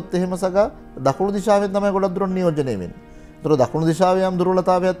ගත්තොත් එහෙම සග දකුණු දිශාවෙන් තමයි ගොඩක් දුරට නියෝජනය වෙන්නේ. ඒතර දකුණු දිශාවේ යම්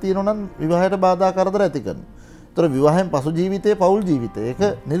දුර්වලතාවයක් තියෙනවා නම් විවාහයට බාධා කරදර ඇති කරනවා. ඒතර විවාහයෙන් පසු ජීවිතයේ පෞල් ජීවිතය ඒක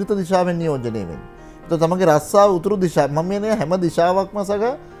නිරිත දිශාවෙන් නියෝජනය වෙන්නේ. තමගේ රස්සාව උතුරු දිශාව මම කියන්නේ හැම දිශාවක්ම සග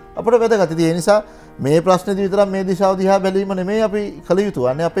අපිට වැදගත්. ඒ නිසා මේ ප්‍රශ්නේදී විතරක් මේ දිශාව දිහා බැලීම නෙමෙයි අපි කළ යුතු.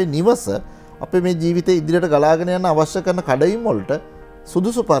 අනේ අපේ නිවස අපේ මේ ජීවිතේ ඉදිරියට ගලාගෙන යන අවශ්‍ය කරන කඩයිම් වලට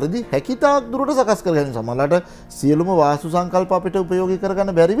සුදුසු පරිදි හැකිතාක් දුරට සකස් කර ගැනීම. සමහරවිට සියලුම වාස්තු සංකල්ප අපිට ප්‍රයෝගික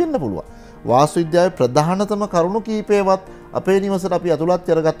කරගන්න බැරි වෙන්න පුළුවන්. වාස්තු විද්‍යාවේ ප්‍රධානතම කරුණු කීපයවත් අපේ නිවසට අපි අතුලත්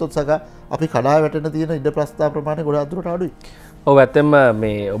කරගත්තොත් සග අපි කඩා වැටෙන තියෙන ඉඩ ප්‍රස්ථා ප්‍රමාණය ගොඩාක් දුරට අඩුයි. ඔව් ඇත්තෙන්ම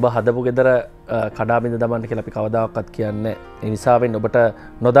මේ ඔබ හදපු ගෙදර කඩාබිඳ දමන්න කියලා අපි කවදාකවත් කියන්නේ ඒ නිසාවෙන් ඔබට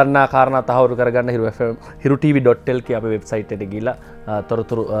නොදන්නා කාරණා තහවුරු කරගන්න hirutv.lk අපේ වෙබ්සයිට් එකට ගිහිල්ලා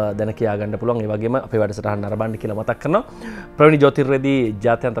තොරතුරු දැන කියා ගන්න පුළුවන්. ඒ වගේම අපේ වැඩසටහන නරඹන්න කියලා මතක් කරනවා. ප්‍රවීණ ජ්‍යොතිර්වේදී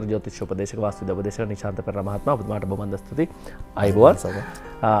ජාත්‍යන්තර ජ්‍යොතිෂ උපදේශක වාස්තු උපදේශක නිශාන්ත පෙරේරා මහත්මයා ඔබතුමාට බොහොම ස්තුතියි. අයබෝවන්.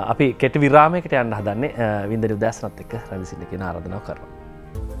 අපි කෙටි විරාමයකට යන්න හදන්නේ. වින්දනි උදෑසනත් එක්ක රැඳී සිටින්න කියන ආරාධනාව කරනවා.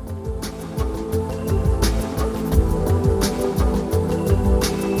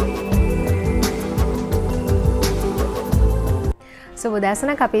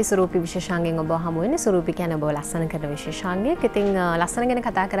 සුබදෑසනක් අපේ ස්වරූපී විශේෂාංගයෙන් ඔබ හමු වෙන්නේ. ස්වරූපී කියන්නේ ඔබ ලස්සන කරන විශේෂාංගයක්. ඉතින් ලස්සන ගැන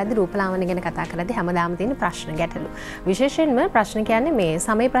කතා කරද්දී රූපලාවන්‍ය ගැන කතා කරද්දී හැමදාම තියෙන ප්‍රශ්න ගැටලු. විශේෂයෙන්ම ප්‍රශ්න කියන්නේ මේ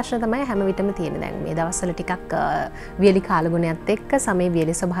සමේ ප්‍රශ්න තමයි හැම විටම තියෙන. දැන් මේ දවස්වල ටිකක් වියලි කාලගුණයත් එක්ක සමේ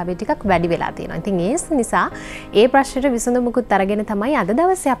වියලි ස්වභාවය ටිකක් වැඩි වෙලා තියෙනවා. ඉතින් ඒ නිසා ඒ ප්‍රශ්නෙට විසඳුමකුත් අරගෙන තමයි අද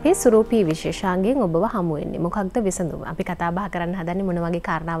දවසේ අපේ ස්වරූපී විශේෂාංගයෙන් ඔබව හමු වෙන්නේ. මොකක්ද විසඳුම? අපි කතා බහ කරන්න හදන්නේ මොන වගේ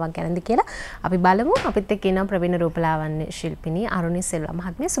කාරණාවක් ගැනද කියලා අපි බලමු. අපිත් එක්ක ඉන්නවා ප්‍රවීණ රූපලාවන්‍ය ශිල්පිනී සෙල්වා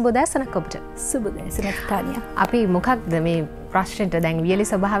මහත්මිය. සුබෝදෑසනක් ඔබට. සුබෝදෑසනක් තානියා. අපි මොකක්ද මේ ප්‍රශ්නෙට දැන් වියලි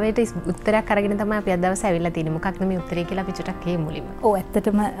ස්වභාවයට උත්තරයක් අරගෙන තමයි අපි අද දවසේ ඇවිල්ලා තියෙන්නේ. මොකක්ද මේ උත්තරේ කියලා අපි චුට්ටක් කියමු මුලින්ම. ඔව්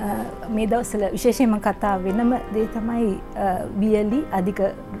ඇත්තටම මේ දවස්වල විශේෂයෙන්ම කතා වෙනම දේ තමයි වියලි අධික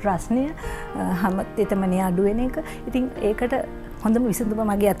රස්නය හැම තෙතමනේ අඩු වෙන එක. ඉතින් ඒකට හොඳම විසඳුම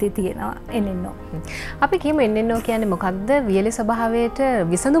මගේ අතේ තියෙනවා එන්නෙන්නෝ. අපි කියමු එන්නෙන්නෝ කියන්නේ මොකක්ද? වියලි ස්වභාවයට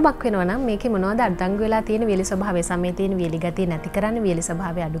විසඳුමක් වෙනවා නම් මේකේ මොනවද අඩංගු වෙලා තියෙන වියලි ස්වභාවය සමේ තියෙන වියලි ගතිය නැති කරන්න වියලි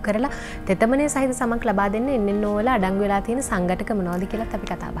ස්වභාවය අඩු කරලා තෙතමනේ සහිත සමක් ලබා දෙන්න එන්නෙන්නෝ වල අඩංගු වෙලා තියෙන සංඝටක මොනවද කියලාත් අපි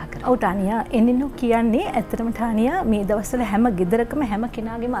කතා බහ කරමු. ඔව් ටානියා එන්නෙන්නෝ කියන්නේ ඇත්තටම ටානියා මේ දවස්වල හැම ගෙදරකම හැම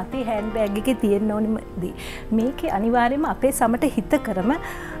කෙනාගේම අතේ හෑන්ඩ් බෑග් එකේ තියෙන්න ඕනෙම දේ. මේකේ අනිවාර්යයෙන්ම අපේ සමට හිත කරම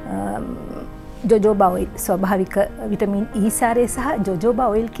ජොජෝබා ඔයිල් ස්වභාවික විටමින් E සාරය සහ ජොජෝබා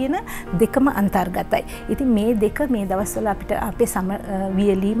ඔයිල් කියන දෙකම අන්තර්ගතයි. ඉතින් මේ දෙක මේ දවස්වල අපිට අපේ සම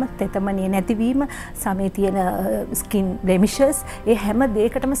වියලීම, තෙතමනේ නැතිවීම, සමේ තියෙන ස්කින් බ්ලෙමිෂස් ඒ හැම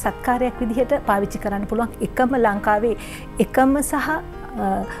දෙයකටම සත්කාරයක් විදිහට පාවිච්චි කරන්න පුළුවන් එකම ලංකාවේ එකම සහ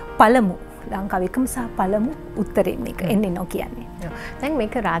පළමු ලංකාවේ එකම සහ පළමු උත්තරේ මේක එන්නෙන්නෝ කියන්නේ. දැන්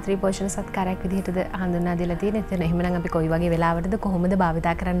මේක රාත්‍රී පෝෂණ සත්කාරයක් විදිහටද හඳුන්වා දීලා තියෙන. එතන එහෙමනම් අපි කොයි වගේ වෙලාවටද කොහොමද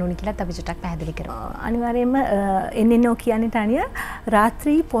භාවිතා කරන්න ඕනි කියලාත් අපි චුට්ටක් පැහැදිලි කරමු. අනිවාර්යයෙන්ම එන්නෙන්නෝ කියන්නේ ටානියා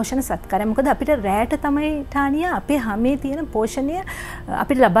රාත්‍රී පෝෂණ සත්කාරය. මොකද අපිට රැට තමයි ටානියා අපේ හැමේ තියෙන පෝෂණය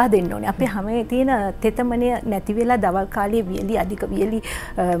අපිට ලබා දෙන්න ඕනේ. අපේ හැමේ තියෙන තෙතමනය නැති වෙලා දවල් කාලයේ වියලි අධික වියලි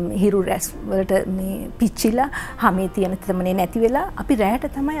හිරු රැස් වලට මේ පිච්චිලා හැමේ තියෙන තෙතමනේ නැති වෙලා අපි රැට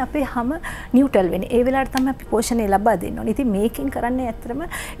තමයි අපේ හැම නියුට්‍රල් වෙන්නේ. ඒ වෙලාවට තමයි අපි පෝෂණය ලබා දෙන්න ඕනේ. ඉතින් මේකෙන් කරන්නේ ඇත්තටම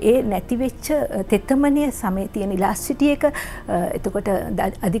ඒ නැති වෙච්ච තෙතමනය සමේ තියෙන ඉලාස්ටිටි එක එතකොට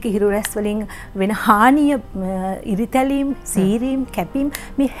අධික හිරු රැස් වලින් වෙන හානිය ඉරිතැලීම් සීරීම් කැපීම්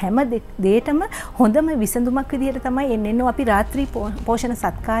මේ හැම දෙයකටම හොඳම විසඳුමක් විදිහට තමයි එන්නෙන්නෝ අපි රාත්‍රී පෝෂණ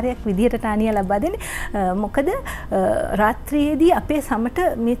සත්කාරයක් විදිහට ටානියා ලබා දෙන්නේ. මොකද රාත්‍රියේදී අපේ සමට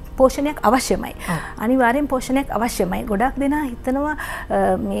මේ පෝෂණයක් අවශ්‍යමයි. අනිවාර්යෙන් පෝෂණයක් අවශ්‍යමයි. ගොඩක් දෙනා හිතනවා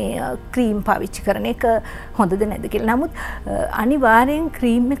මේ ක්‍රීම් පාවිච්චි කරන එක හොඳද නැද්ද කියලා. නමුත් අනිවාර්යෙන්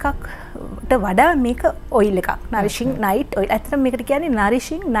ක්‍රීම් එකකට වඩා මේක ඔයිල් එකක්. නරිෂින් නයිට් ඔයිල්. ඇත්තටම මේකට කියන්නේ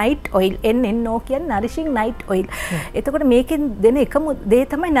නරිෂින් නයිට් ඔයිල්. NNO කියන්නේ නරිෂින් නයිට් ඔයිල්. එතකොට මේකෙන් දෙන එකම දේ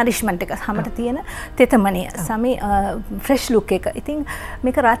තමයි නරිෂ්මන්ට් එක. හැමත තියෙන තෙතමනය. සමේ ෆ්‍රෙෂ් ලුක් එක. ඉතින්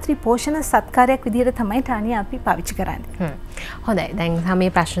මේක රාත්‍රී පෝෂණ සත්කාරයක් විදිහට තමයි ටානියා අපි පාවිච්චි කරන්නේ. හොඳයි. දැන්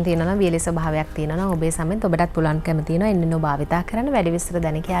සමේ ප්‍රශ්න තියෙනවා නම් වියලි ස්වභාවයක් තියෙනවා නම් ඔබේ සමෙත් ඔබටත් පුළුවන්කම තියෙනවා එන්නෙන්නෝ භාවිතා කරන්න වැඩි විස්තර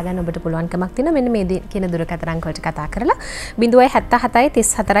දැන කියා ගන්න ඔබට පුළුවන්කමක් තියෙනවා. මෙන්න මේ කියන දුරකථන අංක වලට කතා කරලා 077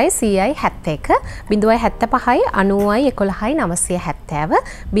 34 100යි 71 075යි 90යි 11යි 970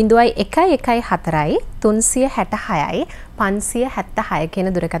 0114යි 366යි 576 කියන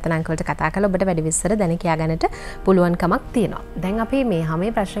දුරකථන අංක වලට කතා කරලා ඔබට වැඩි විස්තර දැන කියා ගන්නට පුළුවන්කමක් තියෙනවා. දැන් අපි මේ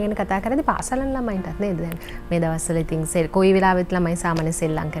හැමේ ප්‍රශ්න ගැන කතා කරද්දී පාසලන් ළමයින්ටත් නේද දැන් මේ දවස්වල ඉතින් කොයි වෙලාවෙත් ළමයි සාමාන්‍ය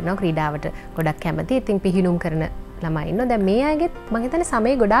සෙල්ලම් කරනවා ක්‍රීඩාවට ගොඩක් කැමති. ඉතින් පිහිනුම් කරන ළමයි ඉන්නවා. දැන් මේ අයගෙත් මම හිතන්නේ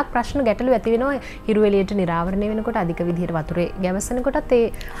සමේ ගොඩාක් ප්‍රශ්න ගැටලු ඇති වෙනවා. හිරු එළියට නිරාවරණය වෙනකොට අධික විදිහට වතුරේ ගැවසෙනකොටත් ඒ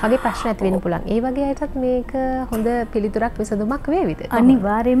වගේ ප්‍රශ්න ඇති වෙන්න පුළුවන්. ඒ වගේ අයටත් මේක හොඳ පිළිතුරක් විසඳුමක් වේවිද?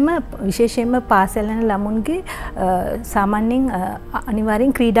 අනිවාර්යෙන්ම විශේෂයෙන්ම පාසල් යන ළමුන්ගේ සාමාන්‍යයෙන්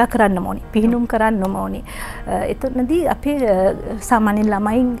අනිවාර්යෙන් ක්‍රීඩා කරන්න ඕනේ. පිහිනුම් කරන්න ඕනේ. එතනදී අපේ සාමාන්‍ය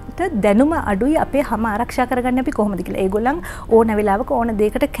ළමයින්ට දැනුම අඩුයි අපේ හැම ආරක්ෂා කරගන්න අපි කොහොමද කියලා. ඒගොල්ලන් ඕන වෙලාවක ඕන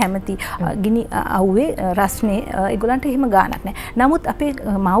දෙයකට කැමති. ගිනි අවුවේ රස්නේ ඒගොල්ලන්ට එහෙම ගාණක් නැහැ. නමුත් අපේ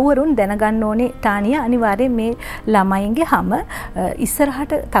මව්වරුන් දැනගන්න ඕනේ ටානියා අනිවාර්යයෙන් මේ ළමයින්ගේ හැම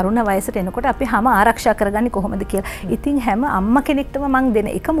ඉස්සරහට තරුණ වයසට එනකොට අපි හැම ආරක්ෂා කරගන්නේ කොහොමද කියලා. ඉතින් හැම අම්මා කෙනෙක්ටම මම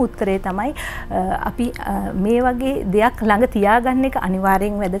දෙන එකම උත්තරේ තමයි අපි මේ වගේ දෙයක් ළඟ තියාගන්න එක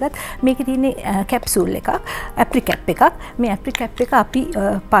අනිවාර්යෙන් වැදගත්. මේකේ තියෙන්නේ කැප්සූල් එකක්, ඇප්‍රිකැප් එකක්. මේ ඇප්‍රිකැප් එක අපි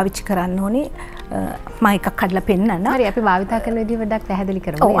පාවිච්චි කරන්න ඕනේ. මම එකක් කඩලා පෙන්නන්න. හරි අපි භාවිතා කරන විදිහ වඩාක් පැහැදිලි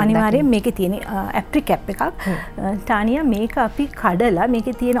කරමු. ඔව් අනිවාර්යෙන් මේකේ තියෙන ඇප්‍රිකැප් එකක්. ටානියා මේක අපි කඩලා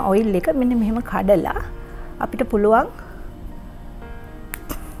මේකේ තියෙන ඔයිල් එක මෙන්න මෙහෙම කඩලා අපිට පුළුවන්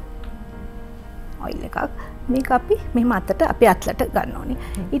ඔයිල් එකක් මේක අපි මෙහෙම අතට අපේ අත්ලට ගන්න ඕනේ.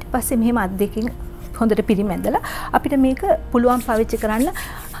 ඊට පස්සේ මෙහෙම අත් දෙකෙන් හොඳට පිරිමැදලා අපිට මේක පුළුවන් පාවිච්චි කරන්න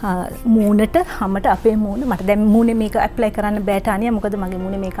මූණට හැමට අපේ මූණ මට දැන් මූණේ මේක ඇප්ලයි කරන්න බෑ ටානියා මොකද මගේ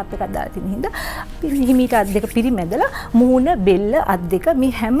මූණේ මේකප් එකක් දාලා තියෙන හින්දා අපි හිමීට අත් දෙක පිරිමැදලා මූණ බෙල්ල අත් දෙක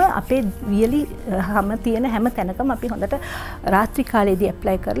මේ හැම අපේ වියලි හැම තියෙන හැම තැනකම අපි හොඳට රාත්‍රී කාලේදී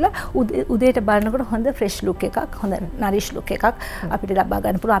ඇප්ලයි කරලා උදේට බලනකොට හොඳ ෆ්‍රෙෂ් ලුක් එකක් හොඳ නරිෂ් ලුක් එකක් අපිට ලබා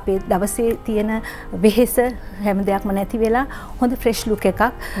ගන්න පුළුවන් අපේ දවසේ තියෙන වෙහෙස හැම දෙයක්ම නැති වෙලා හොඳ ෆ්‍රෙෂ් ලුක් එකක්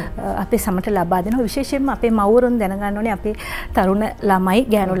අපේ සමට ලබා දෙනවා විශේෂයෙන්ම අපේ මව්වරුන් දැනගන්න ඕනේ අපේ තරුණ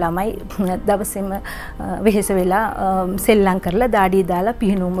ළමයි ළමයි දවසේම වෙහෙස වෙලා සෙල්ලම් කරලා දාඩිය දාලා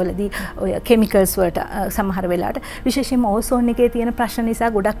පිහිනුම් වලදී ඔය කෙමිකල්ස් වලට සමහර වෙලාවට විශේෂයෙන්ම ඕසෝන් එකේ තියෙන ප්‍රශ්න නිසා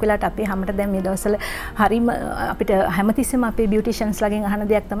ගොඩක් වෙලාවට අපේ හැමට දැන් මේ දවස්වල හරීම අපිට හැමතිස්සෙම අපේ බියුටිෂියන්ස් ලාගෙන් අහන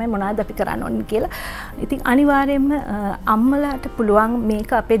දෙයක් තමයි මොනවද අපි කරන්න ඕනේ කියලා. ඉතින් අනිවාර්යයෙන්ම අම්මලාට පුළුවන්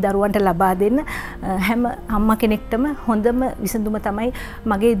මේක අපේ දරුවන්ට ලබා දෙන්න හැම අම්මා කෙනෙක්ටම හොඳම විසඳුම තමයි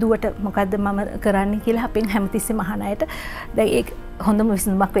මගේ දුවට මොකද්ද මම කරන්නේ කියලා අපෙන් හැමතිස්සෙම අහන අයට දැන් ඒක හොඳම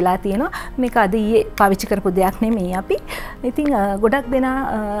විසඳුමක් වෙලා තියෙනවා. මේක අද ඊයේ පාවිච්චි කරපු දෙයක් නෙමෙයි අපි. ඉතින් ගොඩක් දෙනා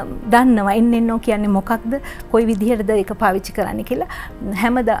දන්නවා එන්නෙන්නෝ කියන්නේ මොකක්ද, කොයි විදිහටද ඒක පාවිච්චි කරන්න කියලා.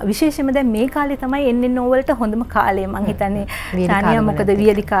 හැමදා විශේෂයෙන්ම දැන් මේ කාලේ තමයි එන්නෙන්නෝ වලට හොඳම කාලය. මම හිතන්නේ ටානියා මොකද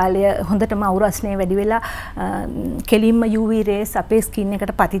වියලි කාලය හොඳටම අවුරස්නේ වැඩි වෙලා කෙලින්ම UV rays අපේ ස්කින්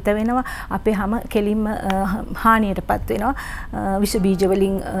එකට පතිත වෙනවා. අපේ හැම කෙලින්ම හානියටපත් වෙනවා. විෂ බීජ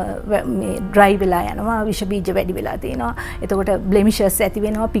වලින් මේ ඩ්‍රයි වෙලා යනවා. විෂ බීජ වැඩි වෙලා තියෙනවා. එතකොට blemishes ඇති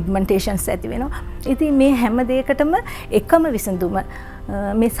වෙනවා, pigmentations ඇති වෙනවා. ඉතින් මේ හැම දෙයකටම එකම විසඳුම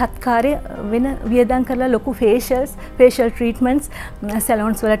මේ සත්කාරය වෙන වියදම් කරලා ලොකු facial treatments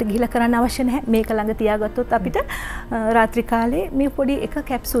salons වලට ගිහිලා කරන්න අවශ්‍ය නැහැ. මේක ළඟ තියාගත්තොත් අපිට රාත්‍රී කාලේ මේ පොඩි එක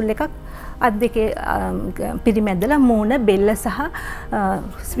කැප්සූල් එකක් අත් දෙකේ පිරිමැදලා මූණ බෙල්ල සහ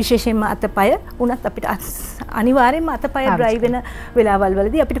විශේෂයෙන්ම අතපය උනත් අපිට අනිවාර්යයෙන්ම අතපය ඩ්‍රයි වෙන වෙලාවල්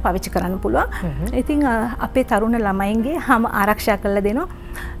වලදී අපිට පාවිච්චි කරන්න පුළුවන්. ඉතින් අපේ තරුණ ළමයින්ගේ හැම ආරක්ෂා කරලා දෙනවා.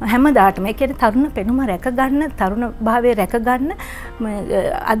 හැමදාටම ඒ කියන්නේ තරුණ පෙනුම රැක ගන්න, තරුණ භාවය රැක ගන්න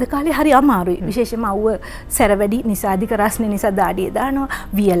අද කාලේ හරි අමාරුයි. විශේෂයෙන්ම අවුව සැර වැඩි නිසා අධික රස්නේ නිසා දාඩිය දානවා,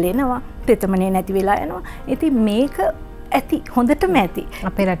 වියලෙනවා, තෙතමනේ නැති වෙලා යනවා. ඉතින් මේක ඇති හොඳටම ඇති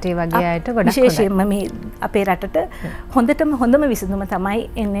අපේ රටේ වගේ අයට ගොඩක් විශේෂයෙන්ම මේ අපේ රටට හොඳම විසඳුම තමයි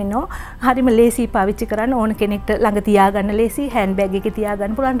එන්නේනෝ හරිම ලේසි පාවිච්චි කරන්න ඕන කෙනෙක්ට ළඟ තියාගන්න ලේසි හෑන්ඩ් බෑග් එකේ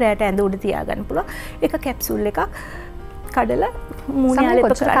තියාගන්න පුළුවන් රැට ඇඳ උඩ තියාගන්න පුළුවන් එක කැප්සූල් එකක් කඩලා මූණේ ආලේප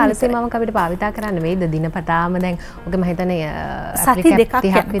කරලා කාල සීමාවක් අපිට භාවිතා කරන්න වෙයිද දිනපතාම දැන් ඔක මම හිතන්නේ සති දෙකක්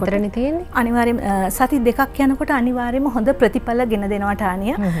විතරනේ තියෙන්නේ අනිවාර්යයෙන් සති දෙකක් යනකොට අනිවාර්යයෙන්ම හොඳ ප්‍රතිඵල ගෙන දෙනවා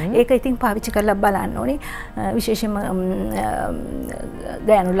ටානියා ඒක ඉතින් පාවිච්චි කරලා බලන්න ඕනේ විශේෂයෙන්ම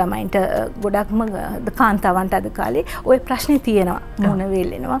ගෑනු ළමයින්ට ගොඩක්ම කාන්තාවන්ට අද කාලේ ওই ප්‍රශ්නේ තියෙනවා මූණ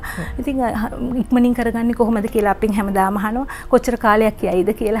වේලෙනවා ඉතින් ඉක්මනින් කරගන්නේ කොහොමද කියලා අපින් හැමදාම අහනවා කොච්චර කාලයක්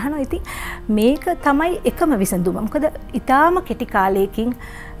යයිද කියලා අහනවා ඉතින් මේක තමයි එකම විසඳුම මොකද ඉතාම කෙටි කාලයකින්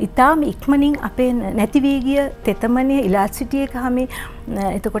ඉතාම ඉක්මනින් අපේ නැති වී ගිය තෙතමනේ ඉලාස්ටිටි එක හැමේ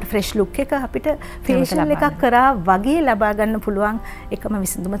එතකොට ෆ්‍රෙෂ් ලුක් එක අපිට ෆේෂියල් එකක් කරා වගේ ලබා ගන්න පුළුවන් එකම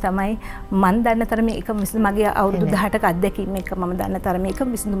විසඳුම තමයි මම දන්න තරමේ එකම විසඳුම මගේ අවුරුදු 18ක අත්දැකීම එක මම දන්න තරමේ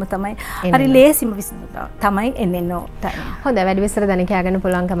එකම විසඳුම තමයි හරි ලේසිම විසඳුම තමයි එන්නේනෝ ටයිම් හොඳයි වැඩි විස්තර දැන කියා ගන්න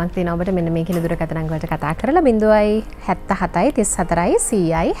පුළුවන් කමක් තියෙනවා ඔබට මෙන්න මේ කියන දුරකථන අංක වලට කතා කරලා 077 34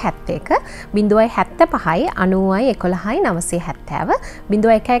 100යි 71 075යි 90යි 11යි 970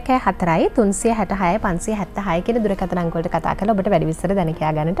 0114යි 366 576 කියන දුරකථන අංක වලට කතා කරලා ඔබට වැඩි විස්තර දැන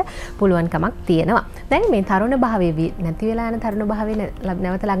කියා ගන්නට පුළුවන් කමක් තියෙනවා. දැන් මේ තරුණ භාවයේ නැති වෙලා යන තරුණ භාවයේ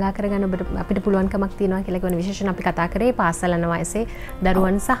නැවත ළඟා කරගන්න ඔබට අපිට පුළුවන් කමක් තියෙනවා කියලා කියන විශේෂණ අපි කතා කරේ පාසල් යන වයසේ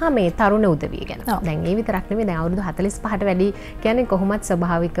දරුවන් සහ මේ තරුණ උදවිය ගැන. දැන් ඒ විතරක් නෙමෙයි දැන් අවුරුදු 45ට වැඩි කියන්නේ කොහොමත්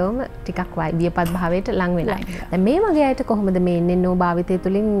ස්වභාවිකවම ටිකක් වියපත් භාවයට ලං වෙලා. දැන් මේ වගේ අයට කොහොමද මේ එන්නෝ භාවිතය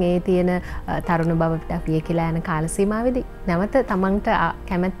තුලින් ඒ තියෙන තරුණ භාවයට විය කියලා යන කාල සීමාවේදී නැවත තමන්ට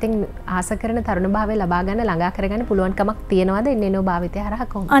කැමැත්තෙන් ආස කරන තරුණ භාවය ලබා ගන්න ළඟා කරගන්න පුළුවන් කමක් තියෙනවද එන්නෝ භාවිතය හරහා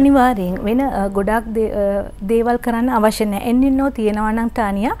කොහොමද? අනිවාර්යෙන් වෙන ගොඩක් දේවල් කරන්න අවශ්‍ය නැහැ. එන්නෝ තියෙනවා නම්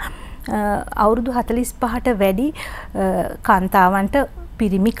ටානියා අවුරුදු 45ට වැඩි කාන්තාවන්ට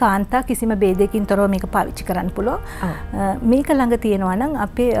පිරිමි කාන්තා කිසිම ભેදයකින් තොරව මේක පාවිච්චි කරන්න පුළුවන්. මේක ළඟ තියෙනවා නම්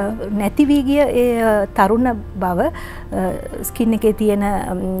අපේ නැති වී ගිය ඒ තරුණ බව ස්කින් එකේ තියෙන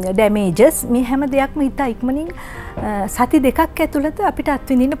ඩැමේජස් මේ හැම දෙයක්ම ඉතා ඉක්මනින් සති දෙකක් ඇතුළත අපිට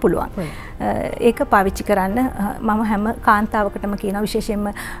අත්විඳින්න පුළුවන්. ඒක පාවිච්චි කරන්න මම හැම කාන්තාවකටම කියනවා විශේෂයෙන්ම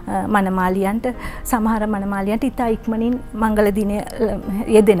මනමාලියන්ට සමහර මනමාලියන්ට ඉතා ඉක්මනින් මංගල දිනය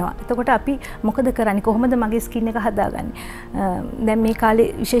යෙදෙනවා. එතකොට අපි මොකද කරන්නේ කොහොමද මගේ ස්කින් එක හදාගන්නේ? දැන් මේ කාලේ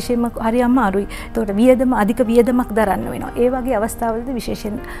විශේෂයෙන්ම හරි අමාරුයි. එතකොට වියදම අධික වියදමක් දරන්න වෙනවා. ඒ වගේ අවස්ථාවලදී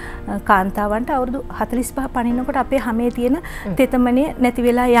විශේෂයෙන් කාන්තාවන්ට අවුරුදු 45 පනිනකොට අපේ හැමේ තියෙන තෙතමනේ නැති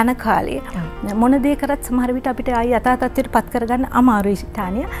වෙලා යන කාලේ මොන දේ කරත් සමහර විට අපිට ආයි යථා තත්ත්වයට පත් කරගන්න අමාරුයි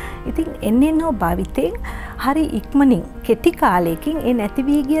තානිය. ඉතින් එන්නේනෝ භාවිතයෙන් හරි ඉක්මනින් කෙටි කාලයකින් ඒ නැති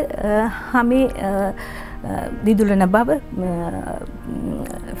වී ගිය හැමේ දිදුලන බව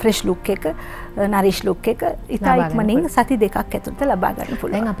ෆ්‍රෙෂ් ලුක් එක නරිෂ් ලුක් එක ඉතා ඉක්මනින් සති දෙකක් ඇතුළත ලබා ගන්න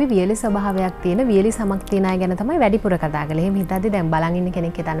පුළුවන්. දැන් අපි වියලි ස්වභාවයක් තියෙන වියලි සමක් තියෙන අය ගැන තමයි වැඩිපුර කතා කරලා. එහෙම හිතද්දි දැන් බලන් ඉන්න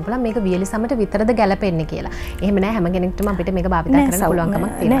කෙනෙක් හිතන්න පුළුවන් මේක වියලි සමට විතරද ගැලපෙන්නේ කියලා. එහෙම නෑ හැම කෙනෙක්ටම අපිට මේක භාවිත කරන්න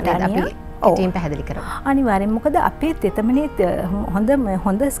පුළුවන්කමක් තියෙනවා. අපි ඒකෙන් පැහැදිලි කරමු. අනිවාර්යෙන් මොකද අපේ තෙතමනේ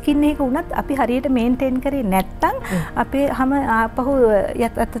හොඳ ස්කින් එක වුණත් අපි හරියට මේන්ටේන් කරේ නැත්නම් අපේ හැම ආපහු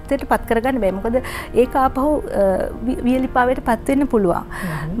යථාර්ථයට පත් කරගන්න බෑ. මොකද ඒක ආපහු වියලිපාවයට පත් වෙන්න පුළුවන්.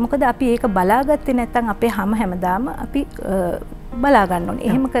 මොකද අපි ඒක බලාගත්තේ නැත්නම් අපේ හැමදාම අපි බලා ගන්න ඕනේ.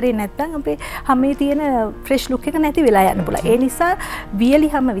 එහෙම කරේ නැත්නම් අපේ හැමේ තියෙන ෆ්‍රෙෂ් ලුක් එක නැති වෙලා යන්න පුළුවන්. ඒ නිසා වියලි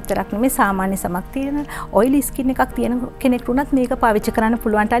හැම විතරක් නෙමෙයි සාමාන්‍ය සමක් තියෙන ඔයිලි ස්කින් එකක් තියෙන කෙනෙක් වුණත් මේක පාවිච්චි කරන්න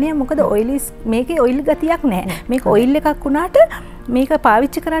පුළුවන් ටනිය. මොකද ඔයිලි මේකේ ඔයිල් ගතියක් නැහැ. මේක ඔයිල් එකක් වුණාට මේක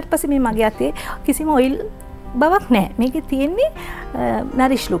පාවිච්චි කරාට පස්සේ මේ මගේ අතේ කිසිම ඔයිල් බවක් නැහැ. මේකේ තියෙන්නේ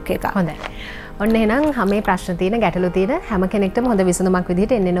නරිෂ් ලුක් එකක්. හොඳයි. ඔන්න එහෙනම් හැම ප්‍රශ්න තියෙන ගැටලු තියෙන හැම කෙනෙක්ටම හොඳ විසඳුමක්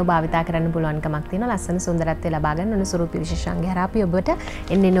විදිහට එන්නෙනෝ භාවිතා කරන්න පුළුවන්කමක් තියෙනවා. ලස්සන සුන්දරත්වය ලබා ගන්න ඕන ස්වරූපී විශේෂාංග හරහා අපි ඔබට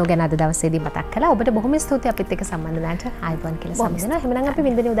එන්නෙනෝ ගැන අද දවසේදී මතක් කළා. ඔබට බොහොම ස්තුතියි අපිත් එක්ක සම්බන්ධ වුණාට. ආයිබෝන් කියලා සම්බන්ධ වෙනවා. එහෙනම් අපි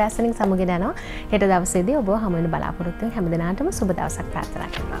වින්දනී උදෑසනින් සමුගෙන යනවා. හෙට දවසේදී ඔබව හමු වෙන බලාපොරොත්තු වෙන හැම දිනාටම සුබ දවසක් ප්‍රාර්ථනා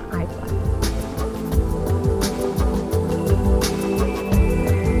කරනවා. ආයිබෝන්.